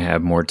that when I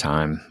have more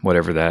time,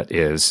 whatever that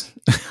is,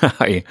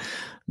 I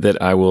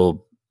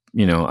will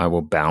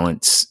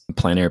balance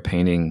plein air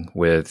painting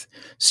with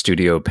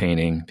studio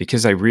painting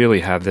because I really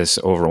have this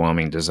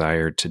overwhelming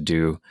desire to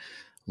do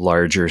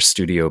larger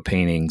studio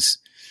paintings.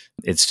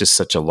 It's just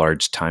such a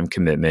large time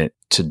commitment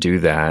to do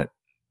that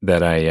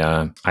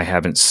I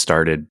haven't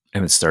started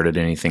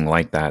anything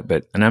like that.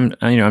 But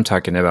I'm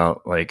talking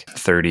about like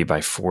 30 by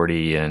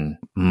 40 and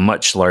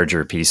much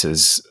larger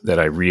pieces that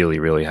I really,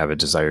 really have a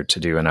desire to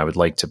do. And I would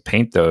like to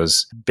paint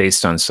those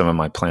based on some of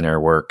my plein air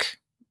work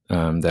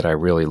that I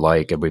really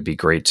like. It would be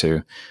great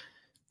to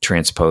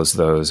transpose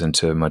those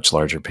into much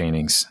larger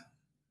paintings.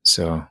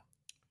 So,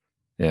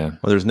 yeah.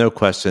 Well, there's no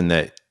question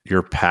that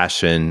your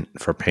passion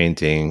for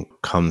painting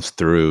comes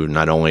through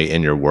not only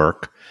in your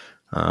work,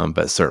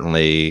 but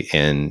certainly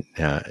in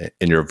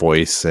your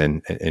voice,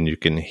 and you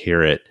can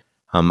hear it.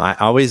 I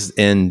always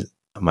end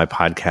my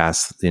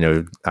podcast,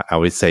 I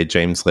always say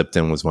James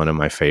Lipton was one of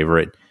my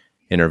favorite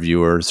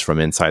interviewers from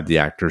inside the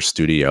actor's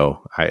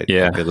studio. I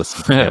could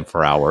listen to him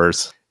for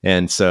hours.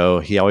 And so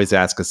he always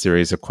asks a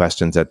series of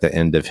questions at the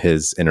end of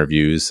his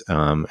interviews.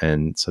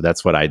 And so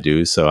that's what I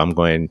do. So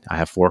I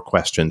have 4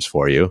 questions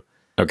for you.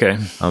 Okay.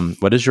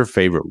 What is your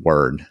favorite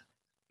word?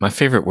 My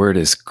favorite word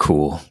is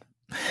cool.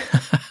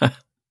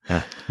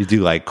 You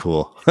do like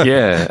cool.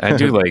 Yeah, I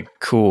do like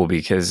cool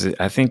because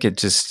I think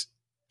it's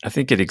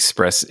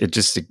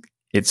the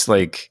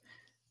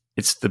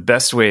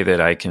best way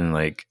that I can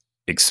like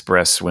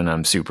express when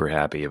I'm super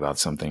happy about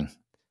something.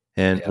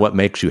 And what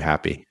makes you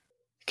happy?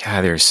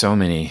 God, there's so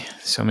many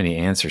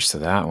answers to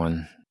that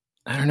one.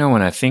 I don't know.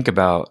 When I think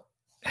about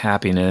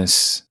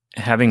happiness,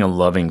 having a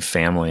loving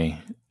family,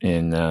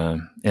 and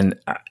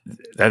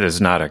that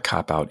is not a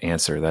cop-out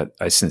answer. That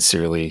I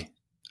sincerely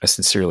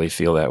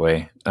feel that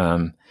way,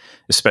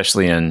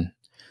 especially in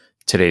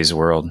today's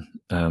world.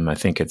 I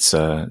think it's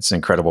an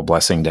incredible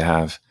blessing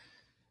to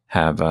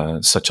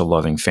have such a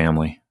loving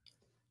family.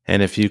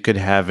 And if you could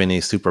have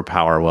any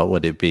superpower, what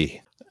would it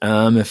be?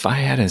 If I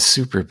had a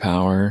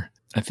superpower,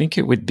 I think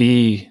it would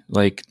be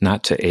like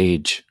not to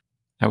age.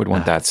 I would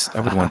want that. I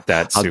would want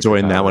that. I'll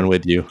join that one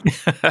with you.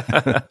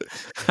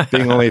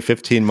 Being only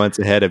 15 months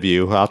ahead of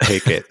you, I'll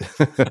take it.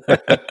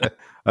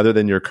 Other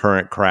than your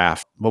current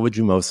craft, what would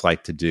you most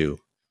like to do?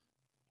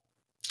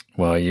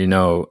 Well, you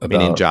know,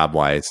 meaning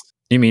job-wise.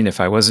 You mean if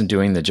I wasn't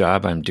doing the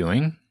job I'm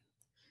doing?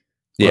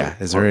 Yeah.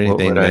 Is there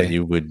anything that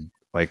you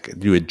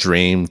would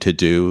dream to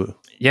do?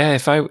 Yeah.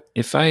 If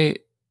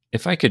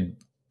I could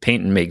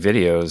paint and make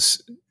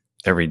videos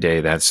every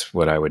day, that's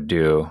what I would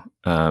do.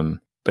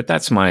 But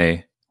that's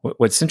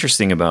what's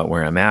interesting about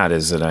where I'm at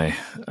is that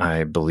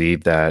I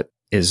believe that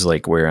is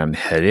like where I'm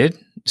headed.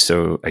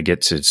 So I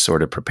get to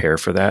sort of prepare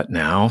for that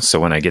now. So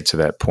when I get to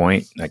that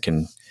point, I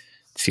can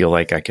feel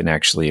like I can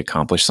actually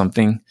accomplish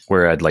something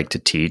where I'd like to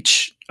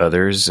teach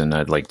others. And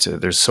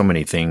there's so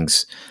many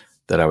things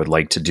that I would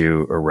like to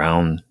do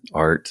around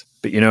art.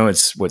 But you know,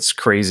 what's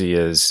crazy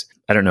is,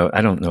 I don't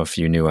know if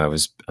you knew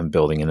I'm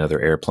building another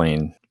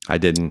airplane. I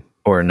didn't.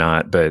 Or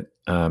not, but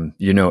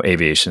you know,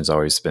 aviation's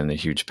always been a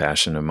huge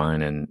passion of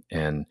mine,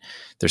 and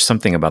there's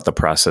something about the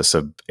process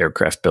of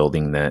aircraft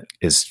building that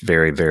is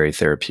very, very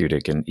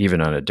therapeutic, and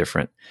even on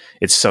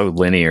it's so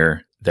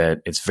linear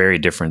that it's very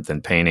different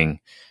than painting.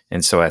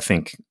 And so I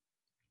think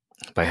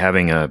by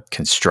having a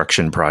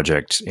construction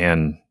project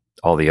and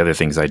all the other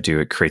things I do,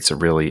 it creates a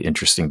really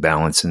interesting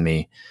balance in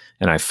me,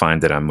 and I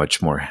find that I'm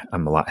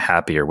a lot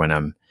happier when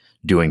I'm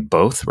doing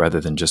both rather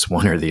than just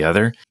one or the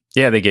other.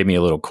 Yeah, they gave me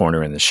a little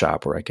corner in the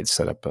shop where I could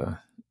set up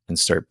and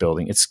start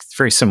building. It's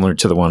very similar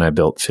to the one I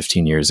built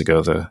 15 years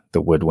ago,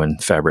 the wood one,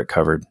 fabric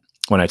covered.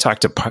 When I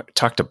talked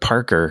to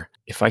Parker,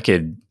 if I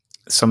could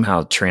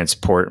somehow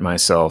transport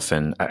myself,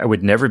 and I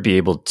would never be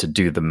able to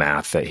do the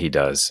math that he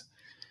does,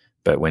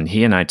 but when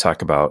he and I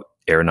talk about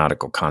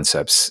aeronautical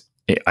concepts,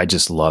 I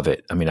just love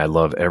it. I mean, I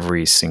love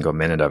every single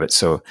minute of it.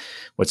 So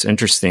what's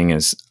interesting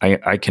is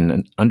I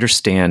can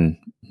understand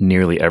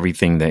nearly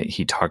everything that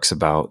he talks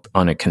about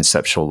on a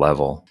conceptual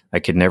level. I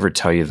could never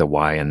tell you the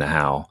why and the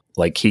how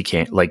like he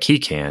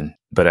can,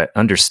 but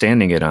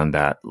understanding it on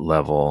that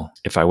level,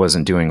 if I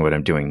wasn't doing what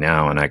I'm doing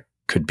now and I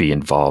could be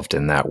involved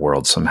in that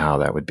world somehow,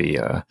 that would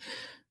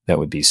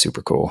be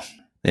super cool.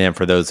 And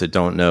for those that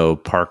don't know,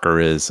 Parker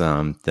is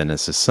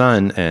Dennis's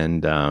son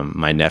and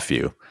my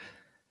nephew.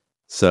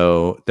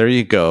 So there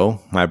you go.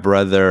 My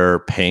brother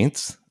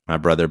paints. My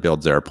brother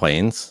builds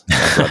airplanes.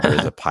 My brother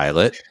is a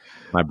pilot.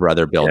 My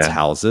brother builds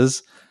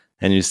houses.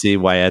 And you see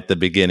why at the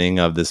beginning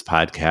of this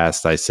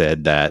podcast, I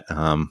said that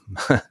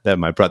that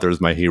my brother is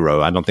my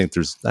hero. I think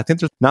there's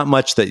not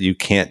much that you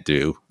can't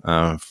do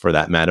for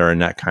that matter.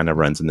 And that kind of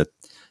runs in the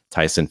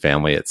Tyson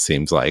family, it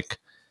seems like.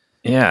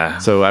 Yeah.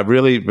 So I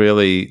really,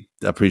 really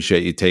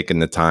appreciate you taking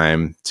the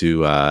time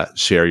to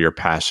share your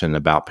passion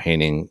about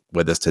painting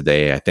with us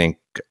today. I think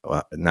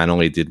not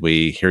only did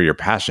we hear your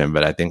passion,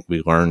 but I think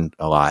we learned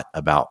a lot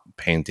about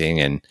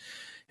painting and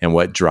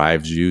what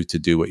drives you to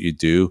do what you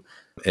do.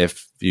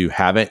 If you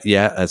haven't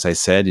yet, as I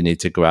said, you need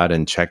to go out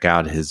and check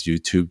out his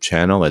YouTube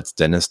channel. It's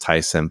Dennis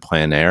Tyson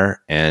Plein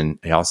Air. And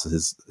he also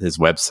his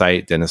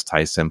website,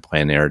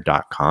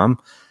 DennisTysonPleinair.com.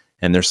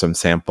 And there's some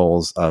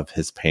samples of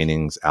his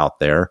paintings out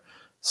there.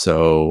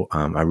 So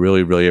I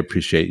really, really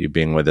appreciate you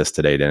being with us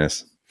today,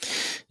 Dennis.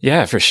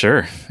 Yeah, for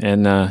sure.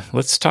 And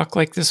let's talk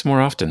like this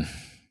more often.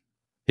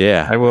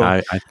 Yeah, I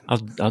will.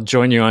 I'll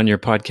join you on your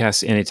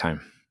podcast anytime.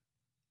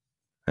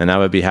 And I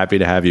would be happy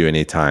to have you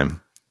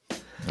anytime.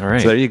 All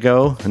right. So there you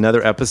go.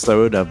 Another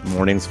episode of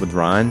Mornings with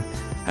Ron.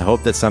 I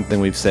hope that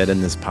something we've said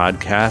in this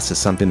podcast is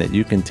something that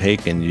you can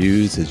take and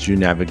use as you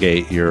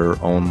navigate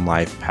your own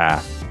life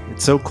path.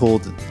 It's so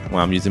cool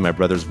I'm using my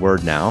brother's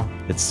word now.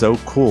 It's so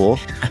cool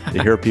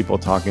to hear people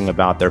talking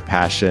about their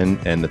passion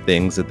and the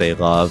things that they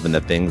love and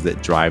the things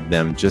that drive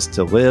them just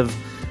to live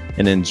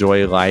and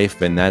enjoy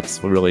life. And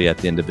that's really, at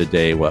the end of the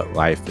day, what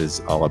life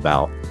is all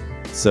about.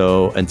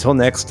 So until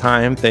next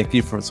time, thank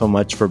you so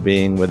much for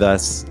being with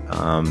us.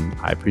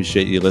 I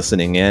appreciate you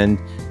listening in,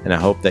 and I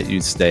hope that you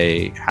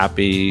stay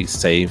happy,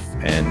 safe,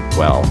 and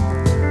well.